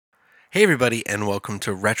Hey, everybody, and welcome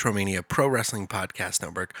to Retromania Pro Wrestling Podcast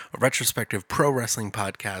Network, a retrospective pro wrestling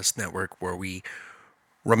podcast network where we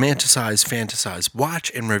romanticize, fantasize,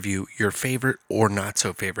 watch, and review your favorite or not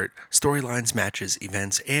so favorite storylines, matches,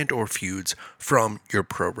 events, and/or feuds from your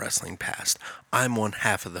pro wrestling past. I'm one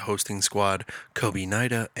half of the hosting squad, Kobe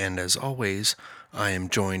Naida, and as always, I am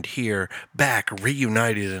joined here, back,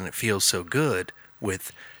 reunited, and it feels so good,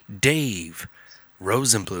 with Dave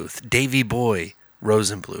Rosenbluth, Davey Boy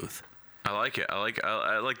Rosenbluth. I like it.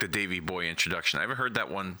 I like the Davy Boy introduction. I haven't heard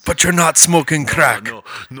that one. But you're not smoking crack.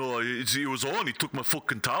 No. It was on. He took my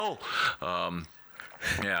fucking towel. I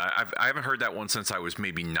haven't heard that one since I was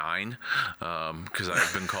maybe 9, because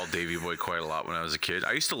I've been called Davy Boy quite a lot when I was a kid.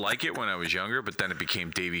 I used to like it when I was younger, but then it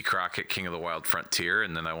became Davy Crockett, King of the Wild Frontier,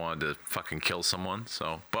 and then I wanted to fucking kill someone.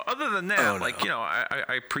 So, but other than that,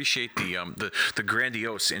 I appreciate the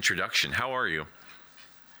grandiose introduction. How are you?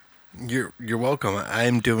 You're welcome. I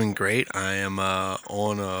am doing great. I am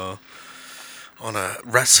on a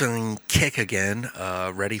wrestling kick again,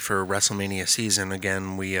 ready for WrestleMania season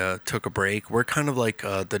again. We took a break. We're kind of like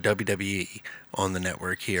the WWE on the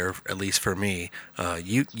network here, at least for me.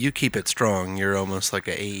 You keep it strong. You're almost like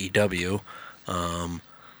a AEW.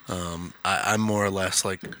 I'm more or less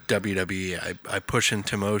like WWE. I push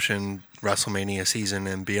into motion WrestleMania season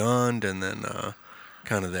and beyond, and then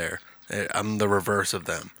kind of there. I'm the reverse of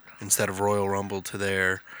them. Instead of Royal Rumble to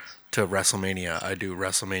WrestleMania, I do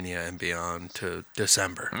WrestleMania and beyond to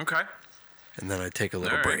December. Okay. And then I take a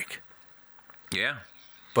little break. Yeah.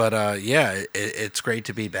 But it's great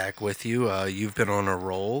to be back with you. You've been on a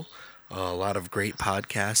roll. A lot of great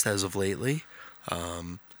podcasts as of lately.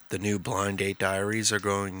 The new Blind Date Diaries are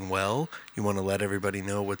going well. You want to let everybody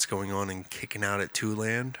know what's going on in Kicking Out at Two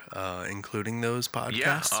Land, including those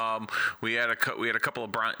podcasts? Yeah, we had a couple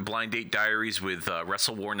of Blind Date Diaries with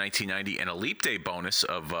Wrestle War 1990 and a Leap Day bonus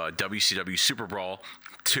of WCW Super Brawl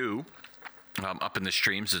 2. Up in the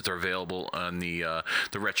streams that are available on the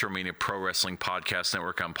Retromania Pro Wrestling Podcast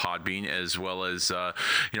Network on Podbean, as well as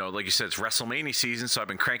like you said, it's WrestleMania season, so I've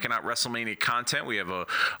been cranking out WrestleMania content. We have a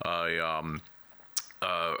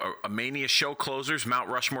Mania show closers, Mount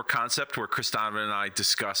Rushmore concept, where Chris Donovan and I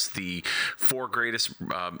discuss the 4 greatest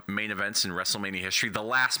main events in WrestleMania history. The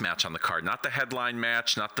last match on the card, not the headline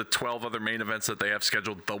match, not the 12 other main events that they have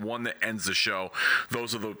scheduled, the one that ends the show.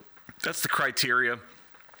 That's the criteria.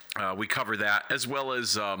 We cover that, as well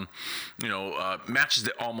as matches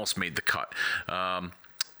that almost made the cut.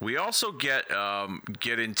 We also get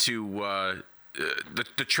into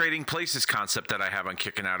the trading places concept that I have on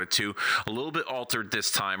Kicking Out at 2, a little bit altered this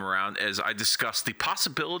time around, as I discuss the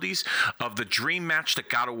possibilities of the dream match that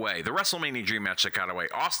got away, the WrestleMania dream match that got away,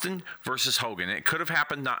 Austin versus Hogan. It could have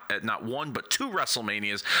happened not one but 2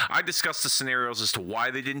 WrestleManias. I discussed the scenarios as to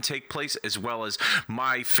why they didn't take place, as well as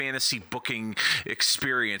my fantasy booking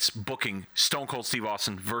experience booking Stone Cold Steve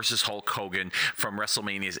Austin versus Hulk Hogan from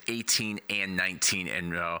WrestleManias 18 and 19,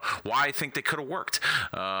 and why I think they could have worked.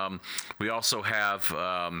 We also have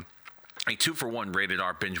a 2-for-1 rated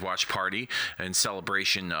R binge watch party in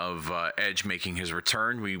celebration of Edge making his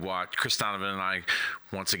return. We watch Chris Donovan and I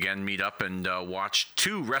once again meet up and watch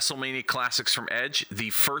 2 WrestleMania classics from Edge: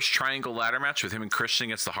 the first triangle ladder match with him and Christian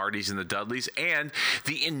against the Hardys and the Dudleys, and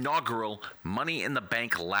the inaugural Money in the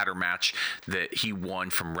Bank ladder match that he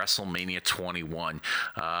won from WrestleMania 21.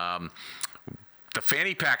 The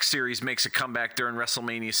Fanny Pack series makes a comeback during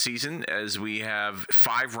WrestleMania season, as we have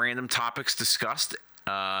 5 random topics discussed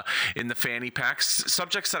in the Fanny Packs,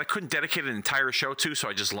 subjects that I couldn't dedicate an entire show to, so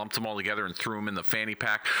I just lumped them all together and threw them in the Fanny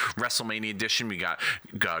Pack WrestleMania edition. We got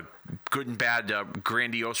good and bad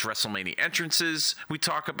grandiose WrestleMania entrances we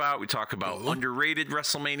talk about. We talk about underrated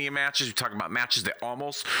WrestleMania matches. We talk about matches that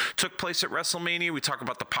almost took place at WrestleMania. We talk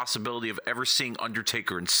about the possibility of ever seeing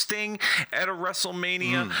Undertaker and Sting at a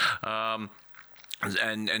WrestleMania.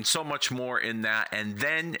 And so much more in that. And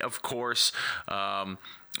then, of course,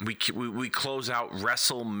 we close out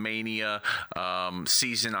WrestleMania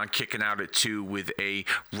season on Kicking Out at 2 with a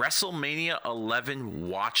WrestleMania 11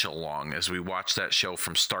 watch along, as we watch that show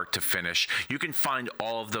from start to finish. You can find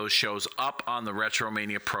all of those shows up on the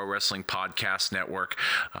Retromania Pro Wrestling Podcast Network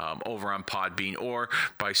over on Podbean, or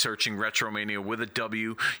by searching Retromania with a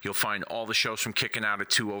W. You'll find all the shows from Kicking Out at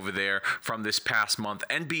 2 over there from this past month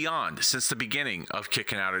and beyond, since the beginning of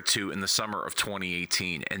Kicking Out at 2 in the summer of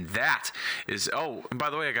 2018. And that is, and by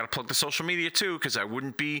the way, I got to plug the social media too, because I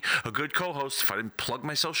wouldn't be a good co-host if I didn't plug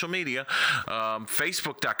my social media.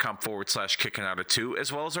 Facebook.com/Kicking Out at 2,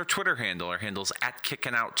 as well as our Twitter handle. Our handle's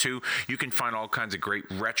 @KickinOut2. You can find all kinds of great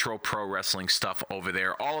retro pro wrestling stuff over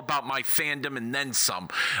there. All about my fandom and then some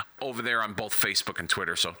over there on both Facebook and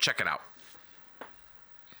Twitter. So check it out.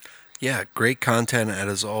 Yeah, great content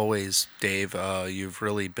as always, Dave. You've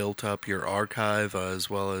really built up your archive as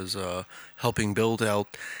well as helping build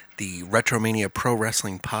out the Retromania Pro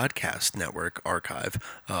Wrestling Podcast Network archive.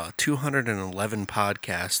 211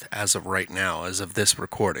 podcasts as of right now, as of this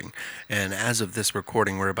recording. And as of this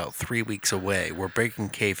recording, we're about 3 weeks away. We're breaking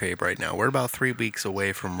kayfabe right now. We're about 3 weeks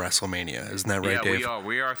away from WrestleMania. Isn't that right, Dave? Yeah,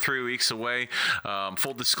 we are 3 weeks away.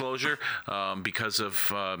 Full disclosure, because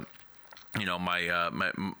of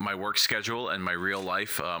my work schedule and my real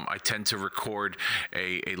life, I tend to record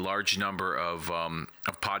a large number of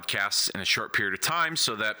podcasts in a short period of time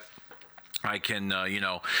so that I can,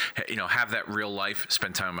 have that real life,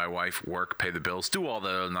 spend time with my wife, work, pay the bills, do all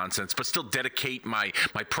the nonsense, but still dedicate my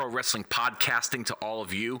pro wrestling podcasting to all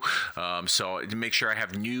of you. So to make sure I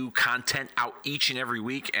have new content out each and every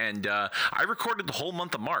week. And I recorded the whole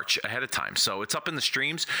month of March ahead of time. So it's up in the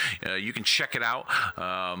streams. You can check it out.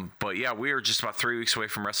 But yeah, we are just about 3 weeks away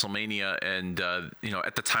from WrestleMania. And,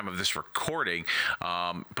 at the time of this recording,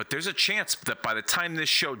 but there's a chance that by the time this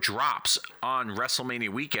show drops on WrestleMania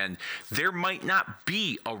weekend, there might not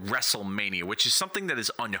be a WrestleMania, which is something that is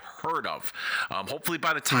unheard of. Hopefully,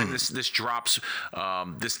 by the time this drops,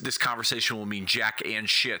 this conversation will mean jack and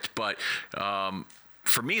shit. But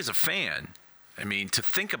for me as a fan, I mean, to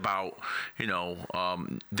think about,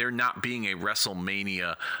 there not being a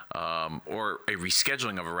WrestleMania or a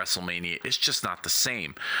rescheduling of a WrestleMania, it's just not the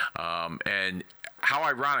same. And how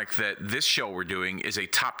ironic that this show we're doing is a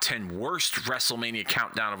top 10 worst WrestleMania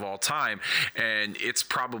countdown of all time. And it's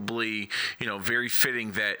probably, very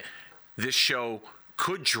fitting that this show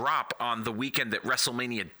could drop on the weekend that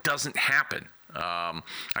WrestleMania doesn't happen. I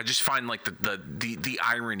just find like the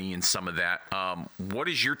irony in some of that. What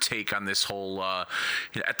is your take on this whole,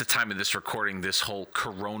 at the time of this recording, this whole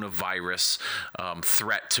coronavirus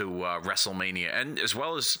threat to WrestleMania, and as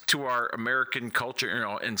well as to our American culture,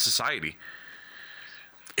 and society?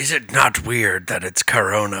 Is it not weird that it's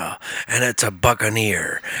Corona, and it's a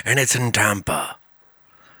Buccaneer, and it's in Tampa,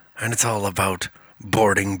 and it's all about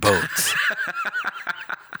boarding boats?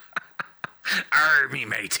 Army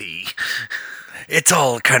matey. It's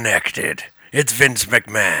all connected. It's Vince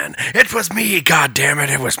McMahon. It was me, goddammit,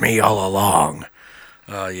 it was me all along.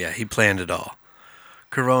 Yeah, he planned it all.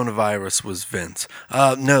 Coronavirus was Vince.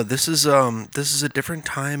 No, this is a different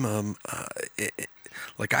time.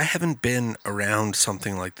 Like, I haven't been around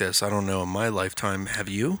something like this, I don't know, in my lifetime. Have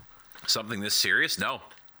you? Something this serious? No.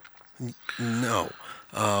 No.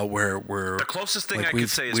 Where the closest thing I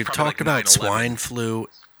could say is we've probably talked like about swine flu,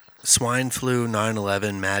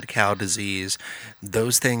 9/11, mad cow disease.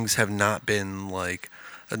 Those things have not been like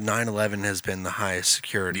 9/11 has been the highest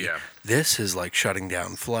security. Yeah. This is like shutting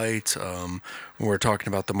down flights. We're talking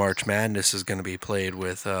about the March Madness is going to be played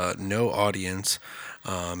with no audience.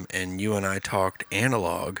 And you and I talked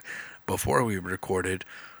analog before we recorded.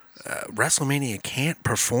 WrestleMania can't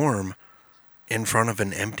perform in front of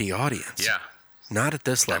an empty audience. Yeah. Not at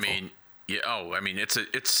this level.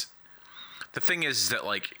 It's the thing is that,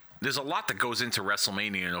 like, there's a lot that goes into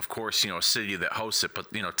WrestleMania, and of course, a city that hosts it.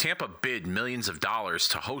 But Tampa bid millions of dollars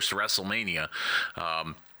to host WrestleMania,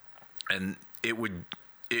 and it wouldn't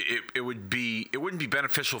be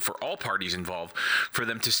beneficial for all parties involved for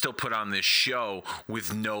them to still put on this show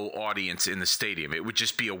with no audience in the stadium. It would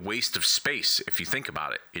just be a waste of space if you think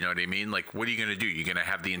about it. You know what I mean? Like, what are you going to do? You're going to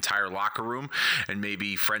have the entire locker room and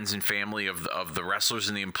maybe friends and family of the wrestlers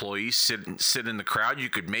and the employees sit in the crowd. You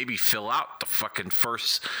could maybe fill out the fucking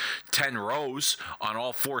first 10 rows on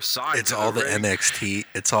all four sides. It's all the NXT.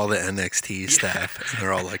 It's all the NXT staff, and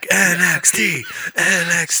they're all like NXT.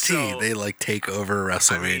 So, they like take over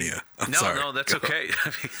WrestleMania. No, that's okay.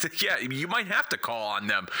 Yeah, you might have to call on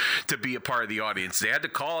them to be a part of the audience. They had to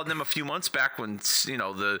call on them a few months back when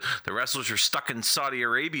the wrestlers were stuck in Saudi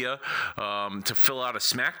Arabia to fill out a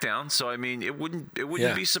SmackDown. So I mean, it wouldn't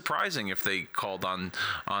be surprising if they called on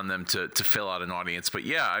them to fill out an audience. But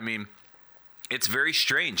yeah, I mean, it's very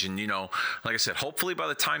strange, and like I said, hopefully by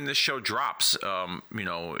the time this show drops, in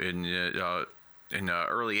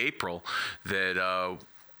early April, that.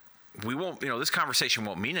 We won't, this conversation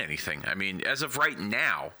won't mean anything. I mean, as of right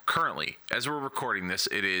now, currently, as we're recording this,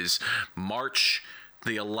 it is March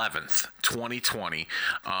the 11th, 2020,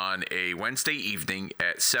 on a Wednesday evening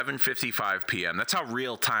at 7:55 p.m. That's how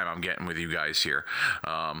real time I'm getting with you guys here.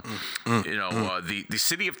 The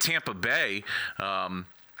city of Tampa Bay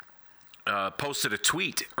posted a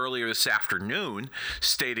tweet earlier this afternoon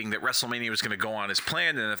stating that WrestleMania was going to go on as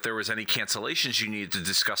planned, and if there was any cancellations, you needed to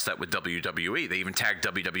discuss that with WWE. They even tagged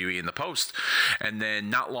WWE in the post. And then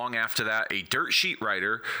not long after that, a dirt sheet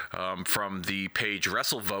writer from the page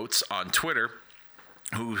WrestleVotes on Twitter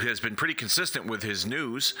who has been pretty consistent with his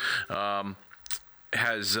news,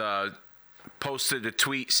 has posted a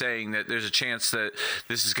tweet saying that there's a chance that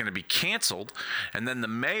this is going to be canceled. And then the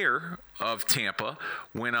mayor of Tampa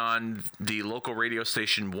went on the local radio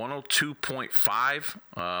station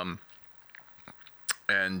 102.5.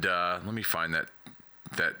 And let me find that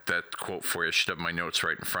quote for you. I should have my notes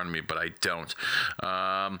right in front of me, but I don't.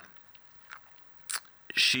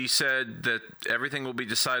 She said that everything will be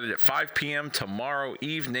decided at 5 p.m. tomorrow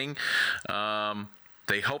evening.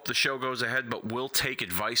 They hope the show goes ahead, but will take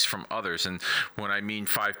advice from others. And when I mean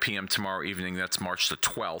 5 p.m. tomorrow evening, that's March the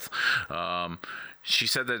 12th. She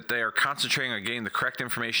said that they are concentrating on getting the correct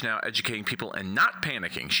information out, educating people, and not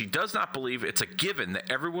panicking. She does not believe it's a given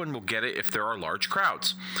that everyone will get it if there are large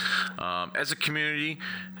crowds. As a community,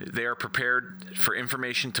 they are prepared for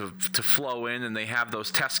information to flow in, and they have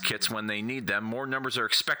those test kits when they need them. More numbers are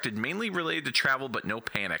expected, mainly related to travel, but no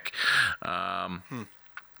panic.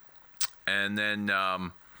 And then,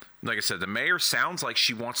 like I said, the mayor sounds like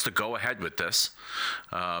she wants to go ahead with this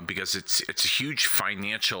because it's a huge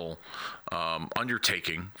financial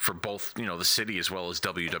undertaking for both, the city as well as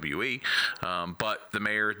WWE. But the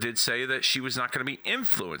mayor did say that she was not going to be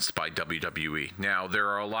influenced by WWE. Now, there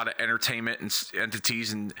are a lot of entertainment and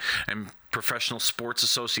entities and professional sports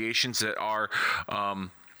associations that are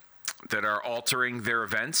altering their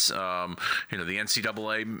events. The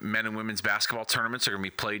NCAA men and women's basketball tournaments are going to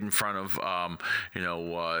be played in front of, a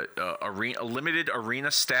limited arena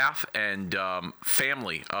staff and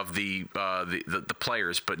family of the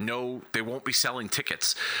players, but no, they won't be selling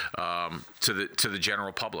tickets to the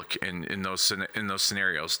general public in those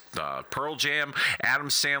scenarios. Pearl Jam, Adam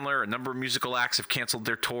Sandler, a number of musical acts have canceled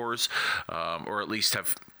their tours, or at least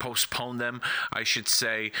have postponed them, I should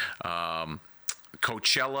say.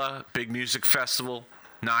 Coachella, big music festival,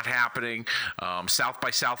 not happening. South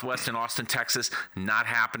by Southwest in Austin, Texas, not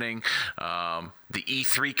happening. The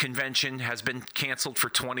E3 convention has been canceled for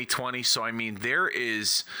 2020. So, I mean,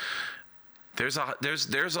 there's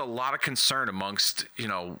a lot of concern amongst,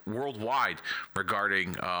 worldwide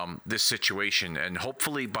regarding this situation. And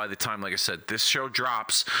hopefully by the time, like I said, this show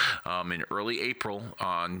drops in early April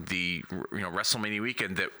on the, WrestleMania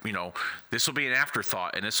weekend, that, this will be an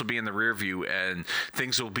afterthought and this will be in the rear view and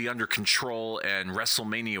things will be under control and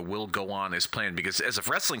WrestleMania will go on as planned. Because as a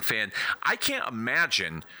wrestling fan, I can't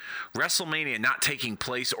imagine WrestleMania not taking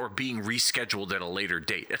place or being rescheduled at a later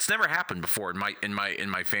date. It's never happened before in my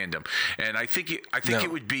fandom. And I think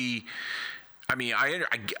it would be. I mean,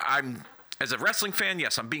 I'm as a wrestling fan.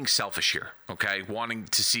 Yes, I'm being selfish here. Okay, wanting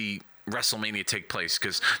to see WrestleMania take place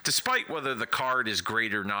because despite whether the card is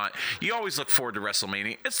great or not, you always look forward to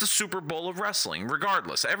WrestleMania. It's the Super Bowl of wrestling,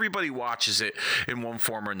 regardless. Everybody watches it in one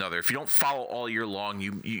form or another. If you don't follow all year long,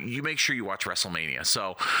 you make sure you watch WrestleMania.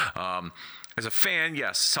 So. As a fan,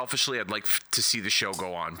 yes, selfishly, I'd like to see the show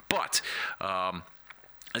go on. But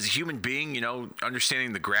as a human being,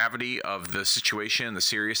 understanding the gravity of the situation and the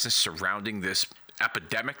seriousness surrounding this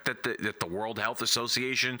epidemic that the World Health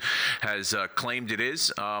Association has claimed it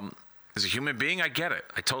is, as a human being, I get it.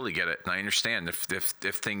 I totally get it. And I understand if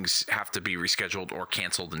things have to be rescheduled or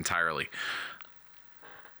canceled entirely.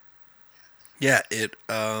 Yeah,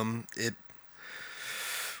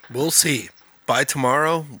 we'll see. By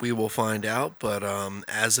tomorrow, we will find out, but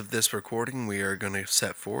as of this recording, we are going to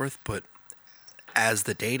set forth, but as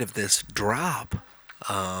the date of this drop,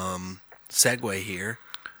 segue here,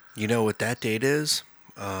 you know what that date is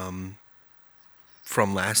from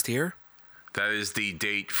last year? That is the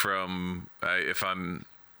date from, if I'm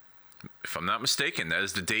not mistaken, that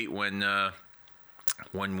is the date when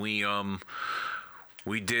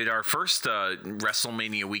we did our first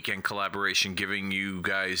WrestleMania weekend collaboration, giving you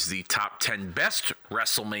guys the top 10 best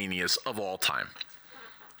WrestleManias of all time.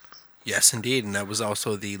 Yes, indeed. And that was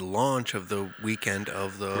also the launch of the weekend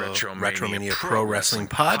of the Retromania Pro Wrestling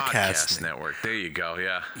Podcast Network. There you go,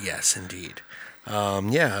 yeah. Yes, indeed.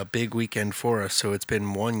 A big weekend for us. So it's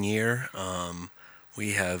been 1 year.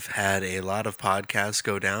 We have had a lot of podcasts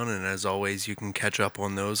go down, and as always, you can catch up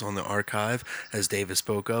on those on the archive. As David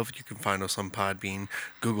spoke of, you can find us on Podbean,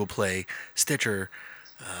 Google Play, Stitcher,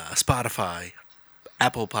 Spotify,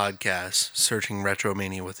 Apple Podcasts, searching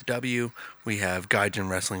Retromania with a W. We have Gaijin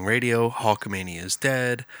Wrestling Radio, Hulkamania is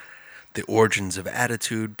Dead, The Origins of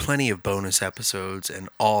Attitude, plenty of bonus episodes, and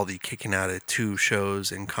all the Kicking Out at 2 shows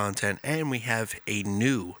and content. And we have a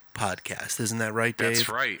new podcast. Isn't that right, Dave? That's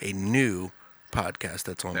right. A new podcast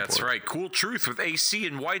that's on That's board. right. Cool Truth with AC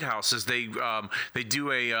and White House as they do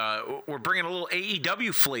we're bringing a little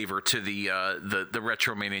AEW flavor to the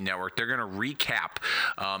Retromania Network. They're going to recap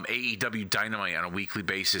AEW Dynamite on a weekly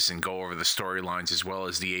basis and go over the storylines as well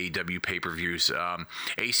as the AEW pay-per-views.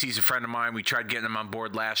 AC's a friend of mine. We tried getting him on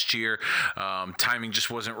board last year. Timing just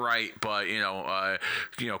wasn't right, but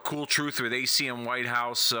Cool Truth with AC and White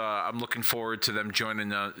House. I'm looking forward to them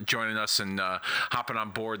joining us and hopping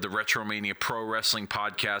on board the Retromania Pro Wrestling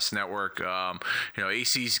Podcast Network.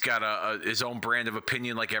 AC's got his own brand of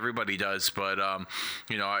opinion like everybody does, but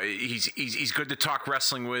he's good to talk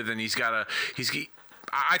wrestling with, and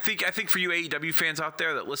I think for you AEW fans out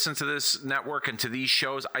there that listen to this network and to these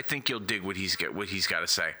shows, I think you'll dig what he's got to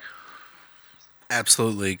say.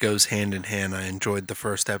 Absolutely, it goes hand in hand. I enjoyed the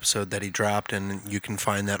first episode that he dropped, and you can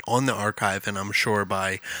find that on the archive, and I'm sure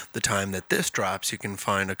by the time that this drops, you can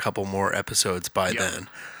find a couple more episodes by then.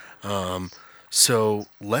 So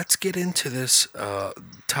let's get into this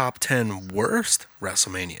top 10 worst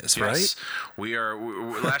WrestleManias, right? Yes, we are.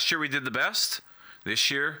 Last year we did the best.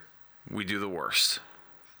 This year we do the worst.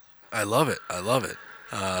 I love it.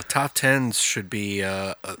 Top 10s should be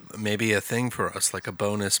maybe a thing for us, like a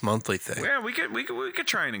bonus monthly thing. Yeah, we could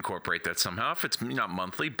try and incorporate that somehow if it's not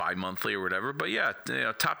monthly, bi-monthly or whatever. But yeah,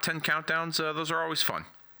 top 10 countdowns, those are always fun.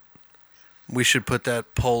 We should put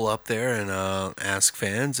that poll up there and ask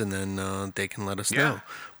fans, and then they can let us know.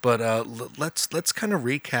 But let's kind of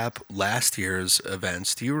recap last year's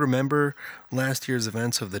events. Do you remember last year's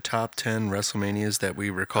events of the top 10 WrestleManias that we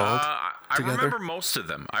recalled together? I remember most of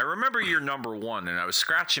them. I remember your number one, and I was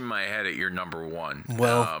scratching my head at your number one.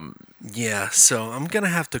 Well, yeah, so I'm going to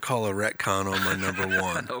have to call a retcon on my number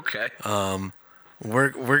one. Okay.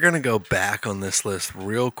 We're going to go back on this list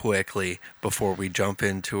real quickly before we jump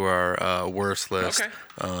into our worst list.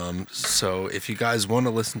 Okay. So if you guys want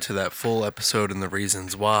to listen to that full episode and the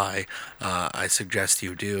reasons why, I suggest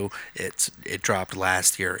you do. It dropped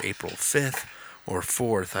last year, April 5th or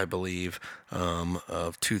 4th, I believe,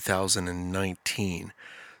 of 2019.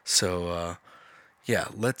 So,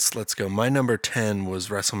 let's go. My number 10 was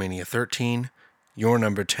WrestleMania 13. Your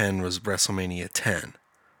number 10 was WrestleMania 10.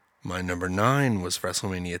 My number 9 was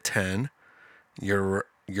WrestleMania 10. Your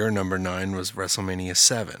number 9 was WrestleMania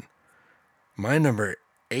 7. My number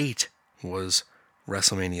 8 was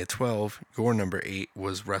WrestleMania 12. Your number 8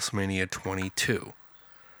 was WrestleMania 22.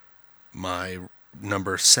 My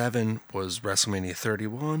number 7 was WrestleMania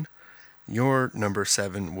 31. Your number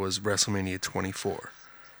 7 was WrestleMania 24.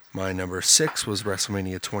 My number 6 was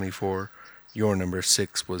WrestleMania 24. Your number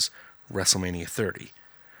 6 was WrestleMania 30.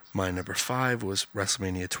 My number 5 was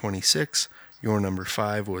WrestleMania 26. Your number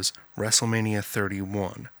 5 was WrestleMania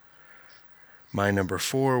 31. My number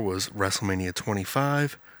 4 was WrestleMania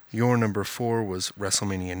 25. Your number 4 was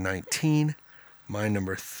WrestleMania 19. My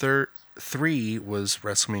number 3 was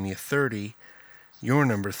WrestleMania 30. Your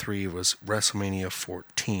number 3 was WrestleMania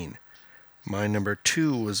 14. My number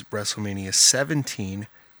 2 was WrestleMania 17.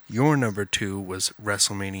 Your number 2 was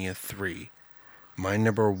WrestleMania 3. My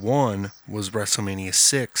number 1 was WrestleMania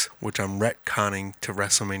 6, which I'm retconning to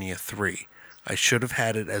WrestleMania 3. I should have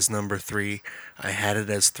had it as number 3. I had it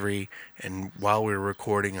as 3, and while we were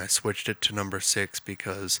recording, I switched it to number 6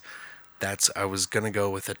 because I was going to go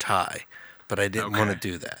with a tie, but I didn't want to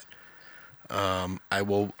do that. I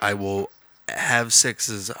will have 6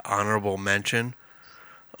 as honorable mention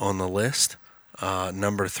on the list.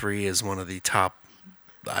 Number 3 is one of the top.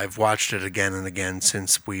 I've watched it again and again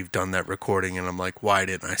since we've done that recording, and I'm like, why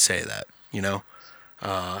didn't I say that?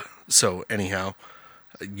 So anyhow,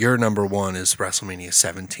 your number 1 is WrestleMania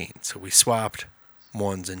 17. So we swapped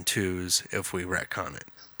 1s and 2s if we retcon it.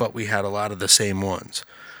 But we had a lot of the same ones.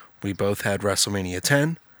 We both had WrestleMania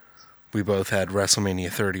 10. We both had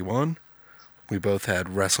WrestleMania 31. We both had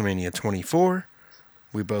WrestleMania 24.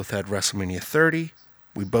 We both had WrestleMania 30.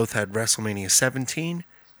 We both had WrestleMania 17.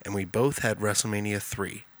 And we both had WrestleMania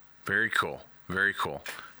 3. Very cool. Very cool.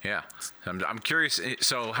 Yeah. I'm curious.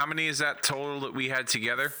 So how many is that total that we had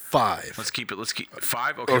together? 5. Let's keep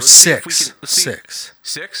 5. Okay. Or let's 6. See if we can, 6.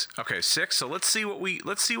 6. Okay, 6. So let's see what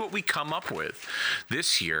we come up with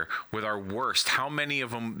this year with our worst. How many of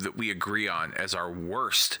them that we agree on as our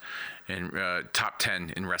worst in top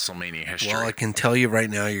 10 in WrestleMania history? Well, I can tell you right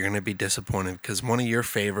now, you're going to be disappointed because one of your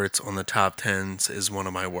favorites on the top 10s is one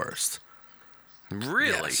of my worst.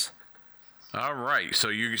 Really? Yes. All right. So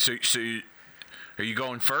are you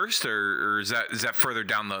going first, or is that further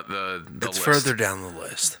down the it's list? further down the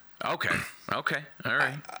list. Okay. All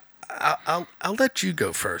right. I'll let you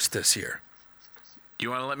go first this year. You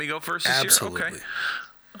want to let me go first this Absolutely. year?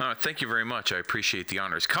 Thank you very much. I appreciate the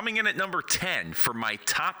honors. Coming in at number 10 for my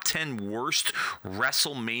top 10 worst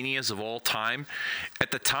WrestleManias of all time.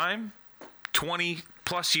 At the time, 20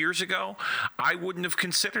 plus years ago, I wouldn't have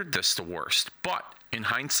considered this the worst. But in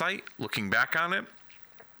hindsight, looking back on it,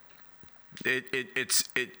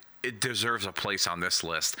 it deserves a place on this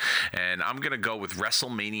list. And I'm going to go with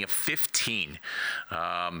WrestleMania 15.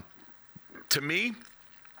 To me,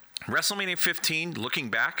 WrestleMania 15,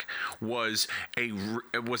 looking back, was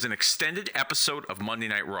an extended episode of Monday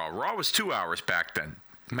Night Raw. Raw was 2 hours back then.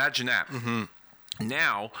 Imagine that. Mm-hmm.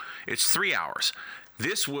 Now it's 3 hours.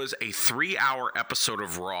 This was a 3-hour episode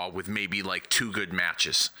of Raw with maybe like 2 good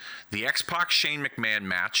matches. The X-Pac Shane McMahon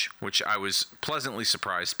match, which I was pleasantly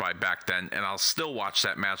surprised by back then, and I'll still watch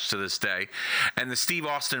that match to this day, and the Steve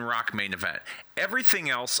Austin Rock main event. Everything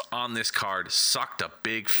else on this card sucked a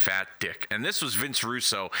big fat dick, and this was Vince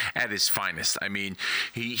Russo at his finest. I mean,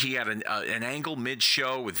 he had an angle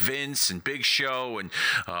mid-show with Vince and Big Show, and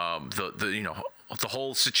the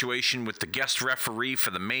whole situation with the guest referee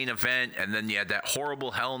for the main event, and then you had that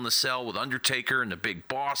horrible Hell in the Cell with Undertaker and the Big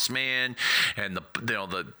Boss Man, and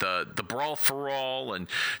the Brawl for All, and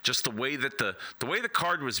just the way that the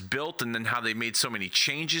card was built, and then how they made so many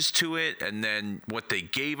changes to it, and then what they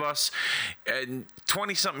gave us. And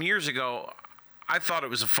 20-something years ago, I thought it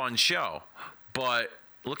was a fun show, but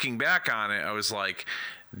looking back on it, I was like,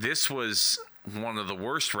 this was one of the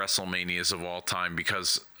worst WrestleManias of all time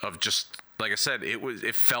because of just. Like I said,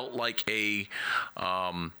 it felt like a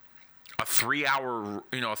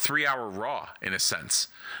 3-hour Raw in a sense,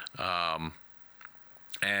 and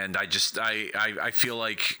I feel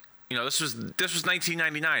like this was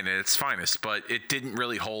 1999 at its finest, but it didn't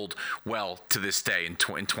really hold well to this day in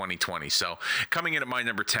 2020. So coming in at my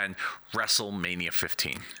number 10, WrestleMania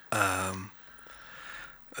 15.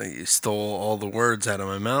 You stole all the words out of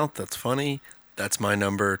my mouth. That's funny. That's my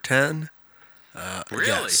number 10. Really?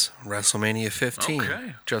 Yes, WrestleMania 15.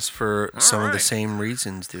 Okay. Just for some of the right. same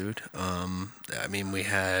reasons, dude. I mean, we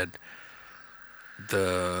had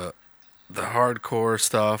the hardcore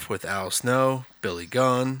stuff with Al Snow, Billy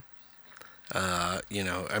Gunn. I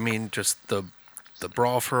mean, just the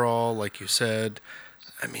Brawl for All, like you said.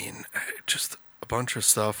 I mean, just a bunch of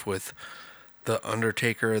stuff with the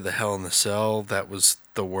Undertaker, the Hell in the Cell. That was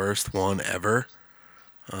the worst one ever.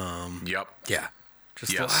 Yep. Yeah.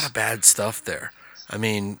 Just a lot of bad stuff there. I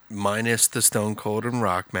mean, minus the Stone Cold and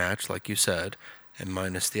Rock match, like you said, and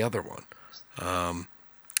minus the other one.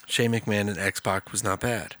 Shane McMahon and X-Pac was not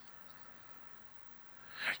bad.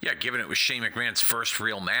 Yeah, given it was Shane McMahon's first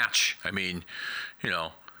real match. I mean,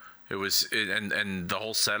 it was, and the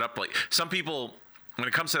whole setup. Like, some people, when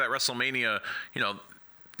it comes to that WrestleMania,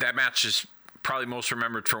 that match is probably most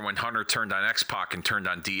remembered for when Hunter turned on X-Pac and turned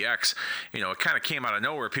on DX. It kind of came out of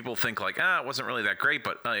nowhere. People think like, it wasn't really that great,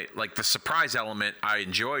 but like the surprise element I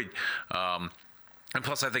enjoyed. And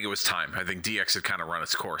plus, I think it was time. I think DX had kind of run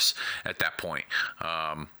its course at that point,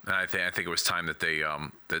 and I think it was time that they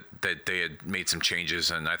had made some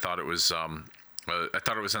changes. And I thought it was a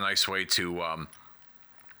nice way to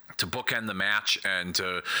bookend the match and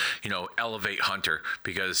to elevate Hunter,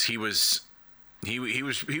 because he was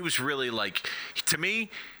really, like, to me,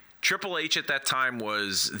 Triple H at that time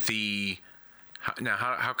was the. Now,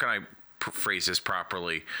 how can I phrase this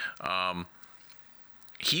properly?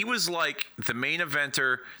 He was like the main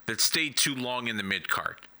eventer that stayed too long in the mid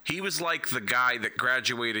card. He was like the guy that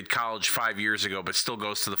graduated college 5 years ago but still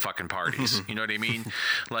goes to the fucking parties. You know what I mean?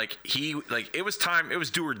 It was time. It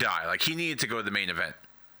was do or die. Like, he needed to go to the main event.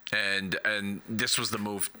 And this was the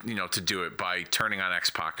move, to do it by turning on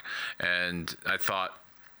X-Pac, and I thought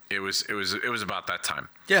it was about that time.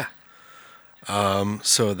 Yeah.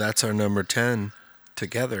 So that's our number 10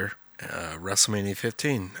 together, WrestleMania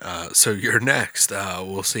 15. So you're next.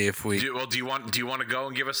 We'll see if we. Do you want to go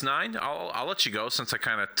and give us 9? I'll let you go, since I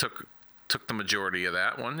kind of took the majority of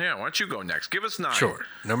that one. Yeah. Why don't you go next? Give us 9. Sure.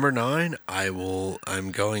 Number 9.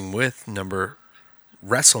 I'm going with number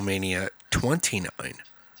WrestleMania 29.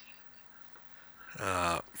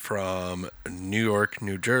 From New York,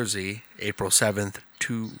 New Jersey, April 7th,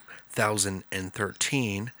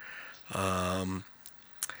 2013. I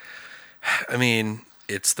mean,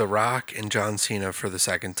 it's The Rock and John Cena for the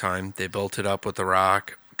second time. They built it up with The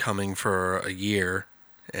Rock coming for a year,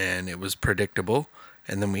 and it was predictable.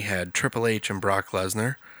 And then we had Triple H and Brock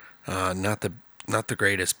Lesnar. Not the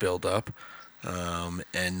greatest build-up,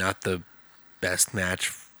 and not the best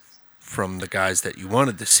match from the guys that you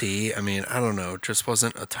wanted to see. I mean, I don't know. It just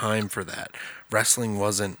wasn't a time for that. Wrestling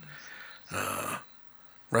wasn't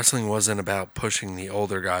wrestling wasn't about pushing the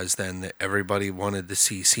older guys then. That everybody wanted to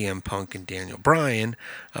see CM Punk and Daniel Bryan,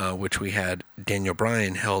 which we had Daniel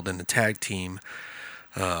Bryan held in a tag team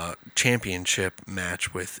championship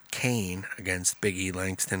match with Kane against Big E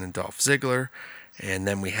Langston and Dolph Ziggler. And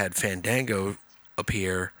then we had Fandango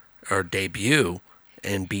appear or debut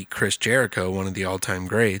and beat Chris Jericho, one of the all-time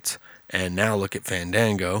greats. And now look at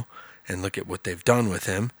Fandango and look at what they've done with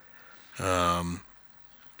him.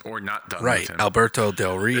 Or not done Right. with him. Alberto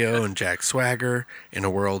Del Rio and Jack Swagger in a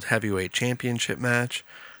World Heavyweight Championship match.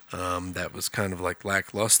 That was kind of like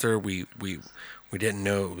lackluster. We didn't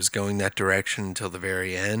know it was going that direction until the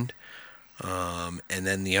very end. And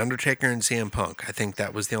then The Undertaker and CM Punk. I think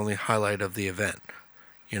that was the only highlight of the event,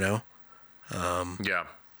 you know? Yeah.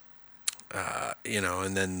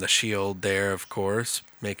 And then the Shield there, of course,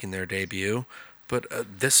 making their debut.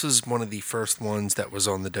 But this was one of the first ones that was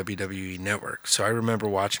on the WWE Network. So I remember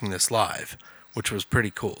watching this live, which was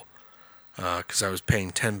pretty cool because I was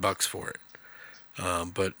paying $10 for it.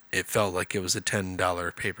 But it felt like it was a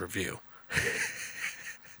 $10 pay-per-view.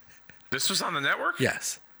 This was on the network?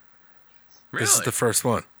 Yes. Really? This is the first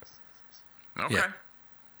one. Okay.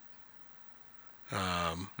 Yeah.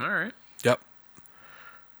 All right. Yep.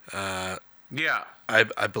 Yeah.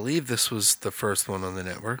 I believe this was the first one on the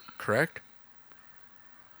network, correct?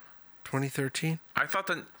 2013? I thought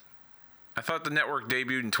the network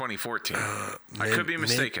debuted in 2014. I could be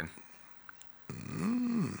mistaken.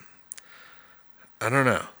 I don't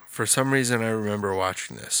know. For some reason, I remember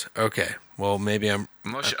watching this. Okay. Well, maybe I'm...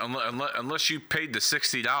 Unless you paid the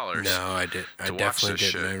 $60. No, I did. I to watch definitely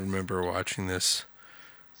this didn't. shit. I remember watching this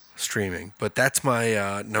streaming. But that's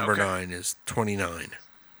my number Okay. 9 is 29.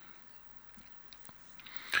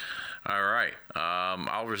 All right.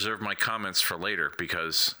 I'll reserve my comments for later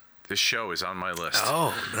because this show is on my list.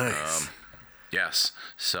 Oh, nice. Yes.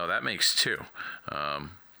 So that makes 2.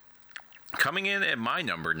 Coming in at my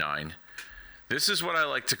number 9, this is what I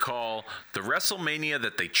like to call the WrestleMania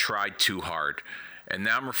that they tried too hard. And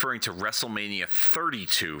now I'm referring to WrestleMania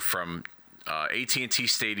 32 from AT&T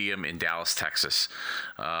Stadium in Dallas, Texas.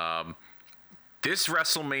 This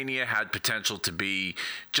WrestleMania had potential to be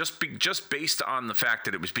just based on the fact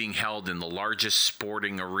that it was being held in the largest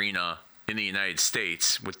sporting arena in the United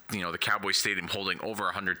States, with the Cowboy Stadium holding over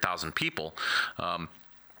 100,000 people.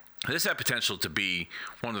 This had potential to be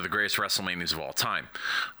one of the greatest WrestleManias of all time.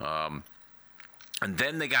 And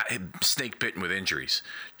then they got snake bitten with injuries.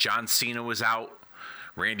 John Cena was out.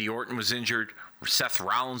 Randy Orton was injured. Seth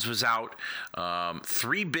Rollins was out.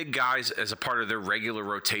 3 big guys as a part of their regular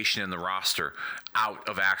rotation in the roster out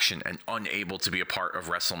of action and unable to be a part of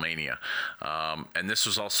WrestleMania. And this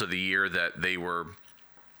was also the year that they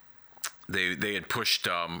had pushed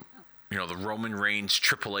the Roman Reigns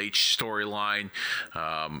Triple H storyline,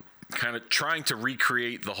 kind of trying to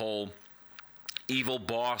recreate the whole evil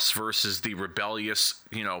boss versus the rebellious,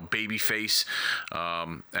 babyface,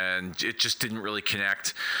 and it just didn't really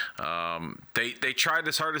connect. They tried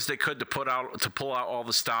as hard as they could to pull out all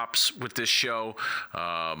the stops with this show.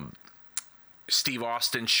 Steve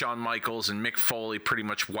Austin, Shawn Michaels, and Mick Foley pretty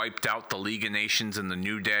much wiped out the League of Nations and the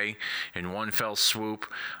New Day in one fell swoop.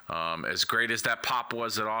 As great as that pop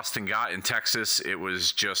was that Austin got in Texas, it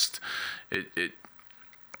was just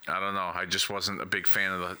I don't know. I just wasn't a big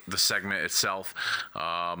fan of the segment itself.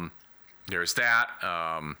 There's that.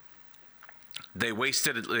 They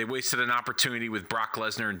wasted an opportunity with Brock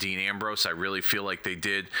Lesnar and Dean Ambrose. I really feel like they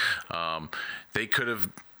did. They could have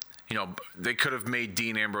made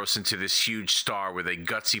Dean Ambrose into this huge star with a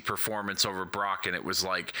gutsy performance over Brock, and it was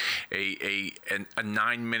like a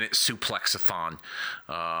 9-minute suplexathon.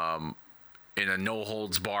 In a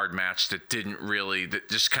no-holds-barred match that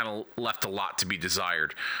just kind of left a lot to be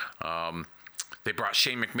desired. They brought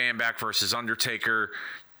Shane McMahon back versus Undertaker.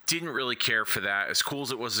 Didn't really care for that. As cool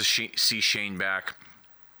as it was to see Shane back,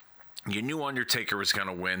 you knew Undertaker was going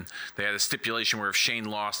to win. They had a stipulation where if Shane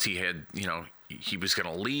lost, he was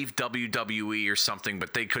going to leave WWE or something,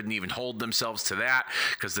 but they couldn't even hold themselves to that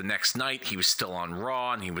because the next night he was still on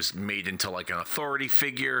Raw and he was made into like an authority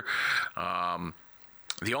figure.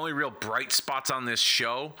 The only real bright spots on this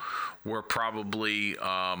show were probably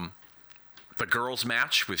the girls'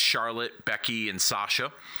 match with Charlotte, Becky, and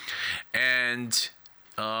Sasha, and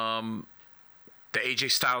the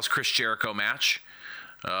AJ Styles Chris Jericho match.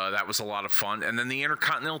 That was a lot of fun. And then the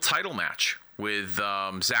Intercontinental title match with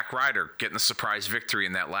Zack Ryder getting the surprise victory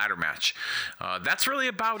in that ladder match. That's really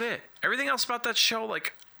about it. Everything else about that show,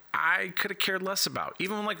 I could have cared less about.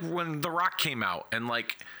 Even when The Rock came out and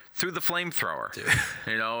threw the flamethrower,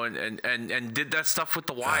 and did that stuff with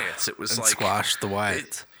the Wyatts. It was and squashed the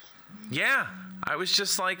Wyatts. I was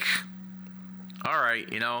just like, all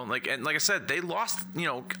right, like I said, they lost,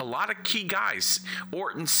 a lot of key guys,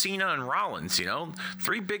 Orton, Cena, and Rollins,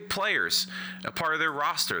 3 big players, a part of their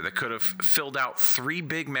roster that could have filled out 3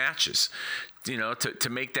 big matches, to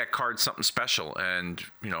make that card something special. And,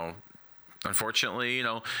 unfortunately,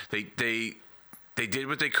 they did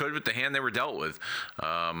what they could with the hand they were dealt with.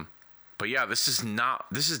 But yeah, this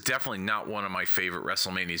is definitely not one of my favorite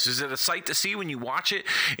WrestleManias. Is it a sight to see when you watch it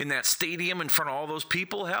in that stadium in front of all those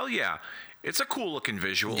people? Hell yeah. It's a cool looking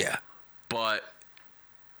visual. Yeah. But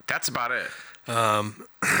that's about it.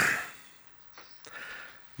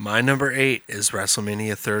 My number 8 is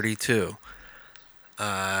WrestleMania 32.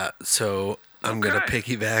 So I'm going to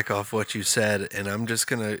piggyback off what you said, and I'm just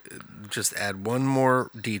going to add one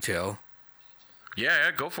more detail.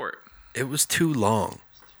 Yeah, go for it. It was too long.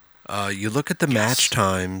 You look at the match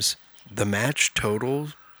times, the match total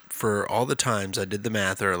for all the times, I did the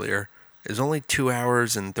math earlier, is only 2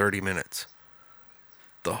 hours and 30 minutes.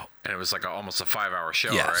 And it was like almost a 5-hour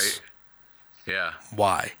show, yes. Right? Yeah.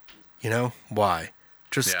 Why? Why?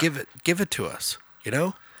 Just give it to us,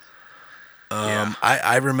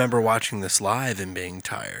 I remember watching this live and being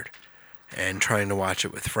tired and trying to watch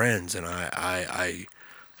it with friends, and I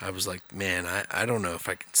was like, man, I don't know if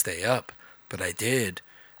I can stay up, but I did.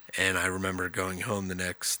 And I remember going home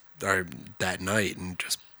that night and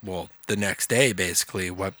the next day,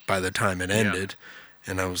 basically, by the time it ended.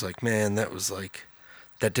 Yeah. And I was like, man,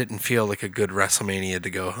 that didn't feel like a good WrestleMania to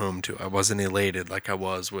go home to. I wasn't elated like I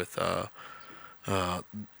was with,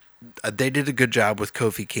 they did a good job with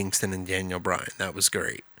Kofi Kingston and Daniel Bryan. That was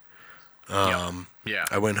great. Yeah.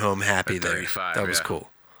 I went home happy there. That was cool.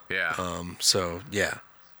 Yeah. So yeah,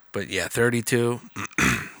 but yeah, 32,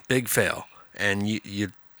 big fail. And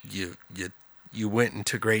you went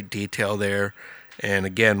into great detail there, and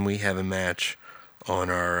again, we have a match on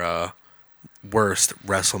our worst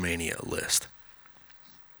WrestleMania list.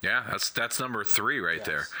 Yeah, that's number 3 right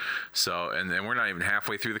there. So, and we're not even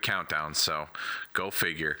halfway through the countdown, so go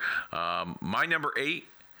figure. My number 8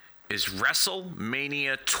 is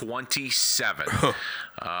WrestleMania 27.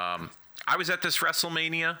 I was at this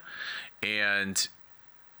WrestleMania, and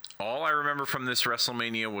all I remember from this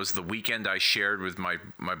WrestleMania was the weekend I shared with my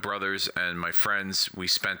brothers and my friends. We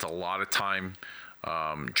spent a lot of time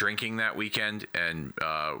drinking that weekend, and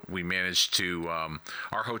we managed to.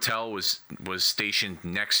 Our hotel was stationed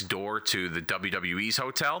next door to the WWE's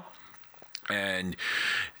hotel, and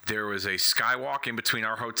there was a skywalk in between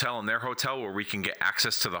our hotel and their hotel where we can get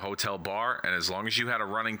access to the hotel bar. And as long as you had a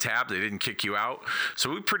running tab, they didn't kick you out. So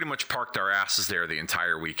we pretty much parked our asses there the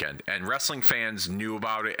entire weekend. And wrestling fans knew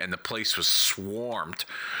about it, and the place was swarmed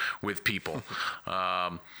with people.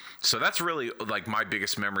 So that's really like my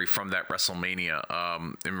biggest memory from that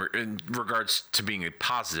WrestleMania in regards to being a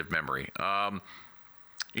positive memory.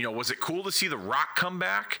 Was it cool to see The Rock come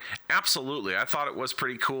back? Absolutely. I thought it was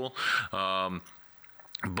pretty cool.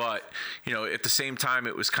 But, at the same time,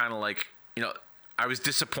 it was kind of like, I was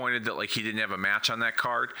disappointed that he didn't have a match on that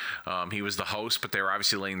card. He was the host, but they were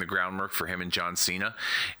obviously laying the groundwork for him and John Cena.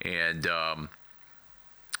 And,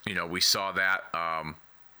 we saw that, come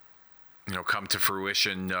to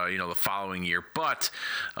fruition, the following year. But,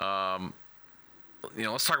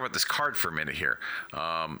 let's talk about this card for a minute here.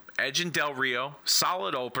 Edge and Del Rio,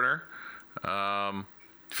 solid opener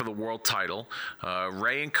for the world title.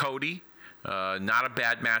 Ray and Cody. Not a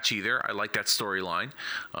bad match either. I like that storyline.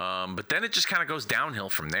 But then it just kind of goes downhill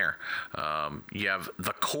from there. You have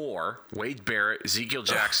the core, Wade Barrett, Ezekiel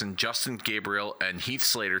Jackson, Justin Gabriel, and Heath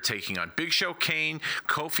Slater taking on Big Show, Kane,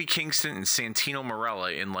 Kofi Kingston, and Santino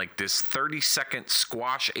Marella in this 30-second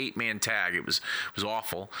squash 8-man tag. It was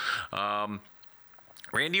awful.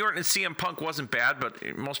 Randy Orton and CM Punk wasn't bad,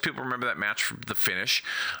 but most people remember that match from the finish.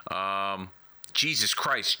 Jesus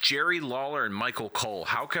Christ, Jerry Lawler and Michael Cole.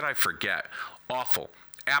 How could I forget? Awful.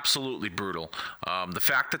 Absolutely brutal. The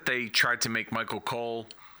fact that they tried to make Michael Cole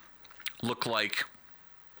look like,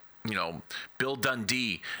 Bill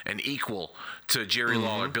Dundee, an equal to Jerry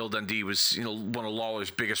Lawler. Bill Dundee was, one of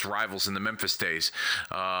Lawler's biggest rivals in the Memphis days.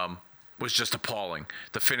 Was just appalling.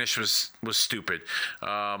 The finish was stupid.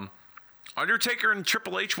 Undertaker and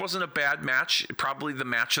Triple H wasn't a bad match. Probably the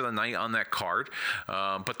match of the night on that card.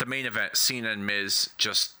 But the main event, Cena and Miz,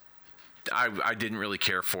 I didn't really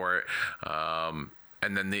care for it.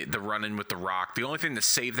 And then the run-in with The Rock. The only thing that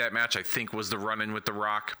saved that match, I think, was the run-in with The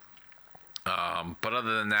Rock. But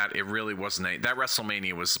other than that, it really wasn't. That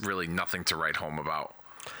WrestleMania was really nothing to write home about.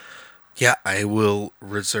 Yeah, I will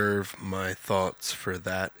reserve my thoughts for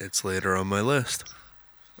that. It's later on my list.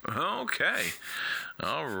 Okay.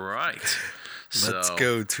 All right. Let's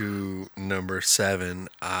go to number 7.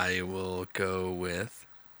 I will go with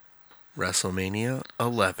WrestleMania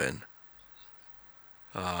 11.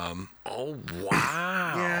 Oh,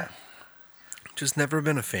 wow. Yeah. Just never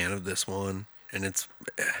been a fan of this one. And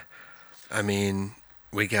I mean,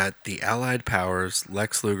 we got the Allied Powers,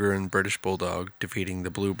 Lex Luger and British Bulldog defeating the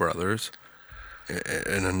Blue Brothers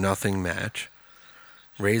in a nothing match.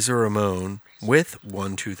 Razor Ramon with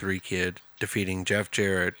 1-2-3 Kid defeating Jeff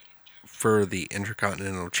Jarrett for the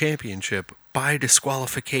Intercontinental Championship by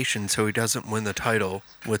disqualification, so he doesn't win the title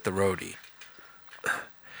with the roadie.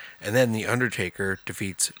 And then The Undertaker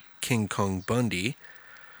defeats King Kong Bundy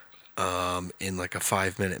in like a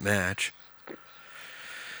 5-minute match.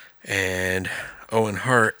 And Owen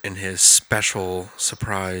Hart and his special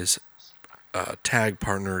surprise tag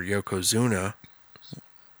partner Yokozuna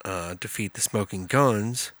defeat the Smoking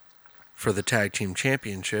Guns for the tag team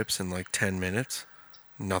championships in like 10 minutes.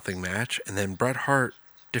 Nothing match. And then Bret Hart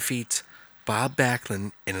defeats Bob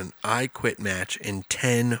Backlund in an I Quit match in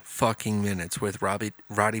 10 fucking minutes with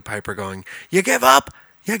Roddy Piper going, "You give up?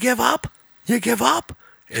 You give up? You give up?"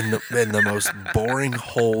 In the most boring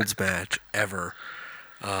holds match ever.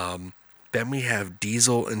 Then we have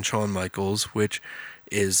Diesel and Shawn Michaels, which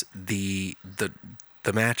is the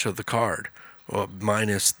match of the card, well,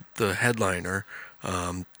 minus the headliner.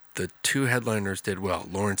 The two headliners did well.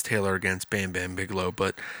 Lawrence Taylor against Bam Bam Bigelow,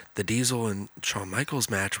 but the Diesel and Shawn Michaels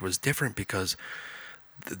match was different because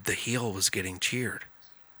the heel was getting cheered,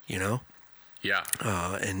 you know? Yeah.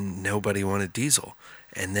 And nobody wanted Diesel.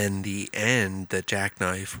 And then the end, the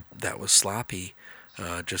jackknife that was sloppy,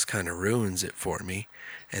 just kind of ruins it for me.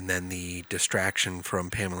 And then the distraction from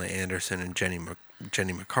Pamela Anderson and Jenny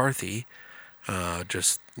McCarthy,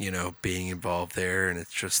 just, being involved there. And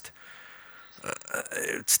it's just,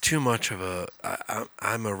 it's too much of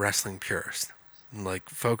I'm a wrestling purist. Like,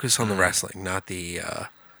 focus on the wrestling, not the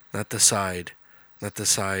side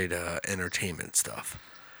entertainment stuff.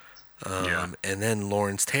 And then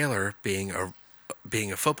Lawrence Taylor being a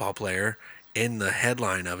football player in the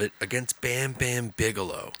headline of it against Bam Bam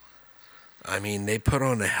Bigelow. I mean, they put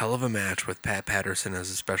on a hell of a match with Pat Patterson as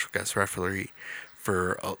a special guest referee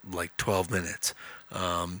for like 12 minutes.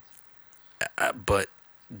 But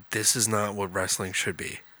this is not what wrestling should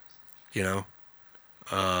be,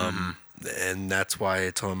 And that's why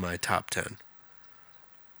it's on my top 10.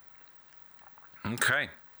 Okay.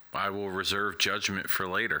 I will reserve judgment for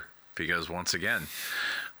later because, once again,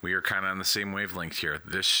 we are kind of on the same wavelength here.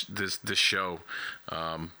 This show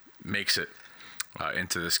makes it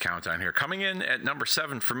into this countdown here. Coming in at number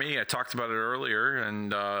 7 for me, I talked about it earlier,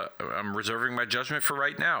 and I'm reserving my judgment for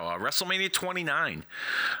right now. WrestleMania 29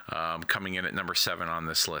 coming in at number 7 on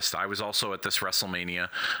this list. I was also at this WrestleMania.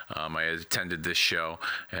 I attended this show,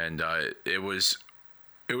 and it was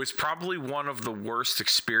probably one of the worst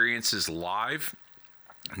experiences live.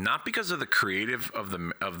 Not because of the creative of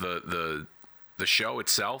the show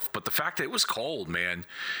itself, but the fact that it was cold, man.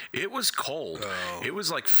 It was cold. Oh. It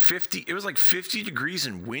was like 50 degrees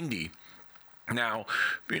and windy. Now,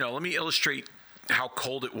 let me illustrate how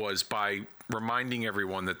cold it was by reminding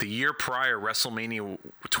everyone that the year prior, WrestleMania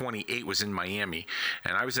 28 was in Miami,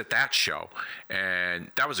 and I was at that show, and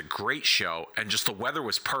that was a great show, and just the weather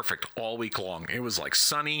was perfect all week long. It was like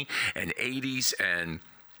sunny and 80s, and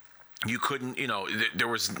you couldn't, there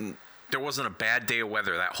wasn't a bad day of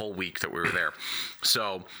weather that whole week that we were there.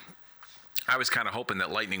 So I was kind of hoping that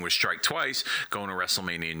lightning would strike twice going to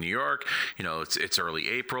WrestleMania in New York. It's early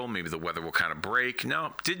April. Maybe the weather will kind of break.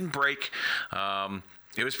 No, didn't break.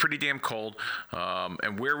 It was pretty damn cold.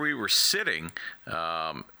 And where we were sitting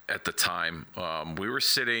at the time, we were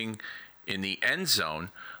sitting in the end zone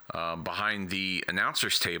behind the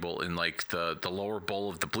announcer's table in like the lower bowl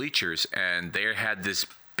of the bleachers. And they had this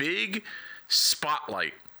big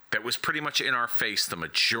spotlight that was pretty much in our face the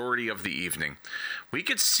majority of the evening. We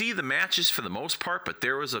could see the matches for the most part, but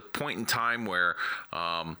there was a point in time where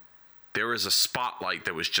there was a spotlight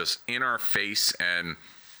that was just in our face, and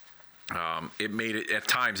it made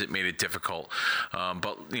it difficult.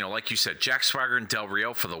 But, like you said, Jack Swagger and Del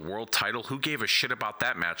Rio for the world title. Who gave a shit about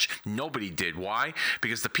that match? Nobody did. Why?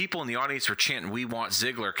 Because the people in the audience were chanting, "We want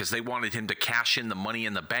Ziggler," because they wanted him to cash in the Money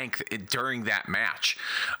in the Bank during that match.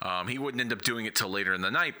 He wouldn't end up doing it till later in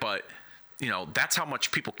the night, but, that's how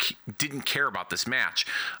much people didn't care about this match.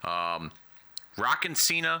 Rock and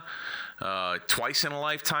Cena twice in a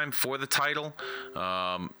lifetime for the title.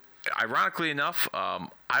 Ironically enough,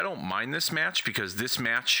 I don't mind this match because this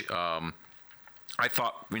match, I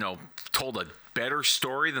thought, told a better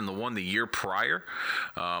story than the one the year prior.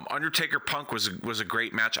 Undertaker Punk was a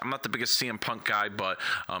great match. I'm not the biggest CM Punk guy, but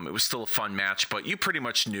it was still a fun match. But you pretty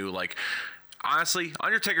much knew, like, honestly,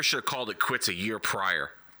 Undertaker should have called it quits a year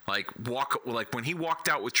prior. Like when he walked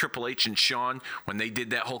out with Triple H and Shawn, when they did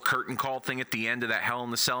that whole curtain call thing at the end of that Hell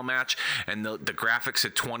in the Cell match, and the graphics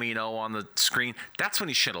at 20-0 on the screen, that's when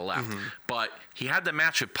he should have left. But he had the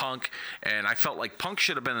match with Punk, and I felt like Punk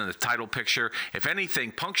should have been in the title picture. If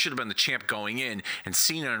anything, Punk should have been the champ going in, and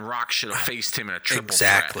Cena and Rock should have faced him in a triple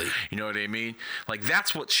threat. You know what I mean? Like,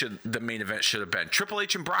 that's what the main event should have been. Triple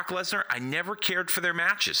H and Brock Lesnar, I never cared for their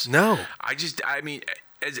matches. No. I mean,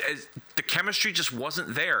 as the chemistry just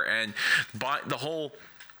wasn't there, and the whole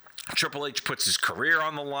Triple H puts his career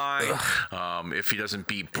on the line if he doesn't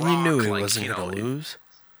beat Brock. He knew he wasn't going to lose.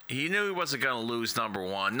 He knew he wasn't going to lose, number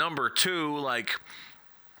one. Number two, like,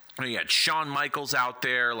 you had Shawn Michaels out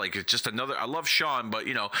there. Like, it's just another. I love Shawn, but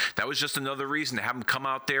that was just another reason to have him come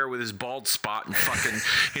out there with his bald spot and fucking,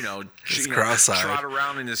 trot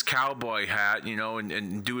around in his cowboy hat,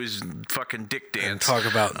 and do his fucking dick dance. And talk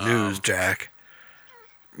about news, Jack.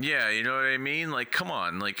 Yeah, you know what I mean? Like, come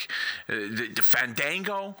on. Like, the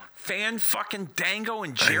Fandango? Fucking Dango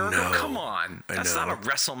and Jericho? Come on. That's not a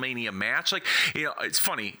WrestleMania match. Like, it's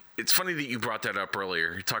funny. It's funny that you brought that up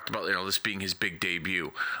earlier. You talked about, this being his big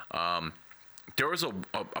debut. There was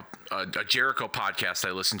a Jericho podcast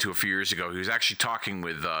I listened to a few years ago. He was actually talking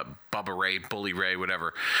with Bubba Ray, Bully Ray,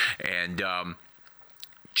 whatever. And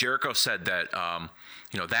Jericho said that,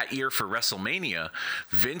 that year for WrestleMania,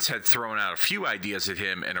 Vince had thrown out a few ideas at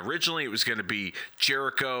him, and originally it was going to be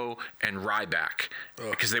Jericho and Ryback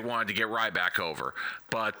because they wanted to get Ryback over.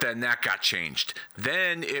 But then that got changed.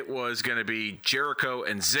 Then it was going to be Jericho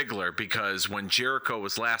and Ziggler because when Jericho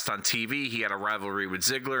was last on TV, he had a rivalry with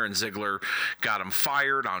Ziggler, and Ziggler got him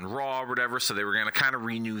fired on Raw or whatever, so they were going to kind of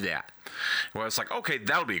renew that. Well, it's like, okay,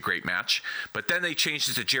 that'll be a great match. But then they changed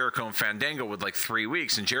it to Jericho and Fandango with like 3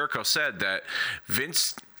 weeks, and Jericho said that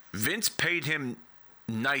Vince paid him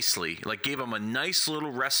nicely, like gave him a nice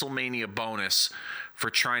little WrestleMania bonus for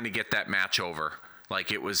trying to get that match over.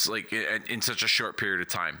 Like, it was like in such a short period of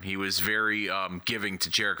time. He was very giving to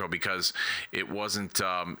Jericho because it wasn't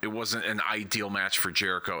an ideal match for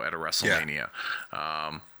Jericho at a WrestleMania.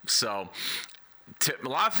 Yeah. A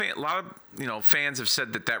lot of fans have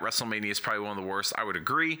said that WrestleMania is probably one of the worst. I would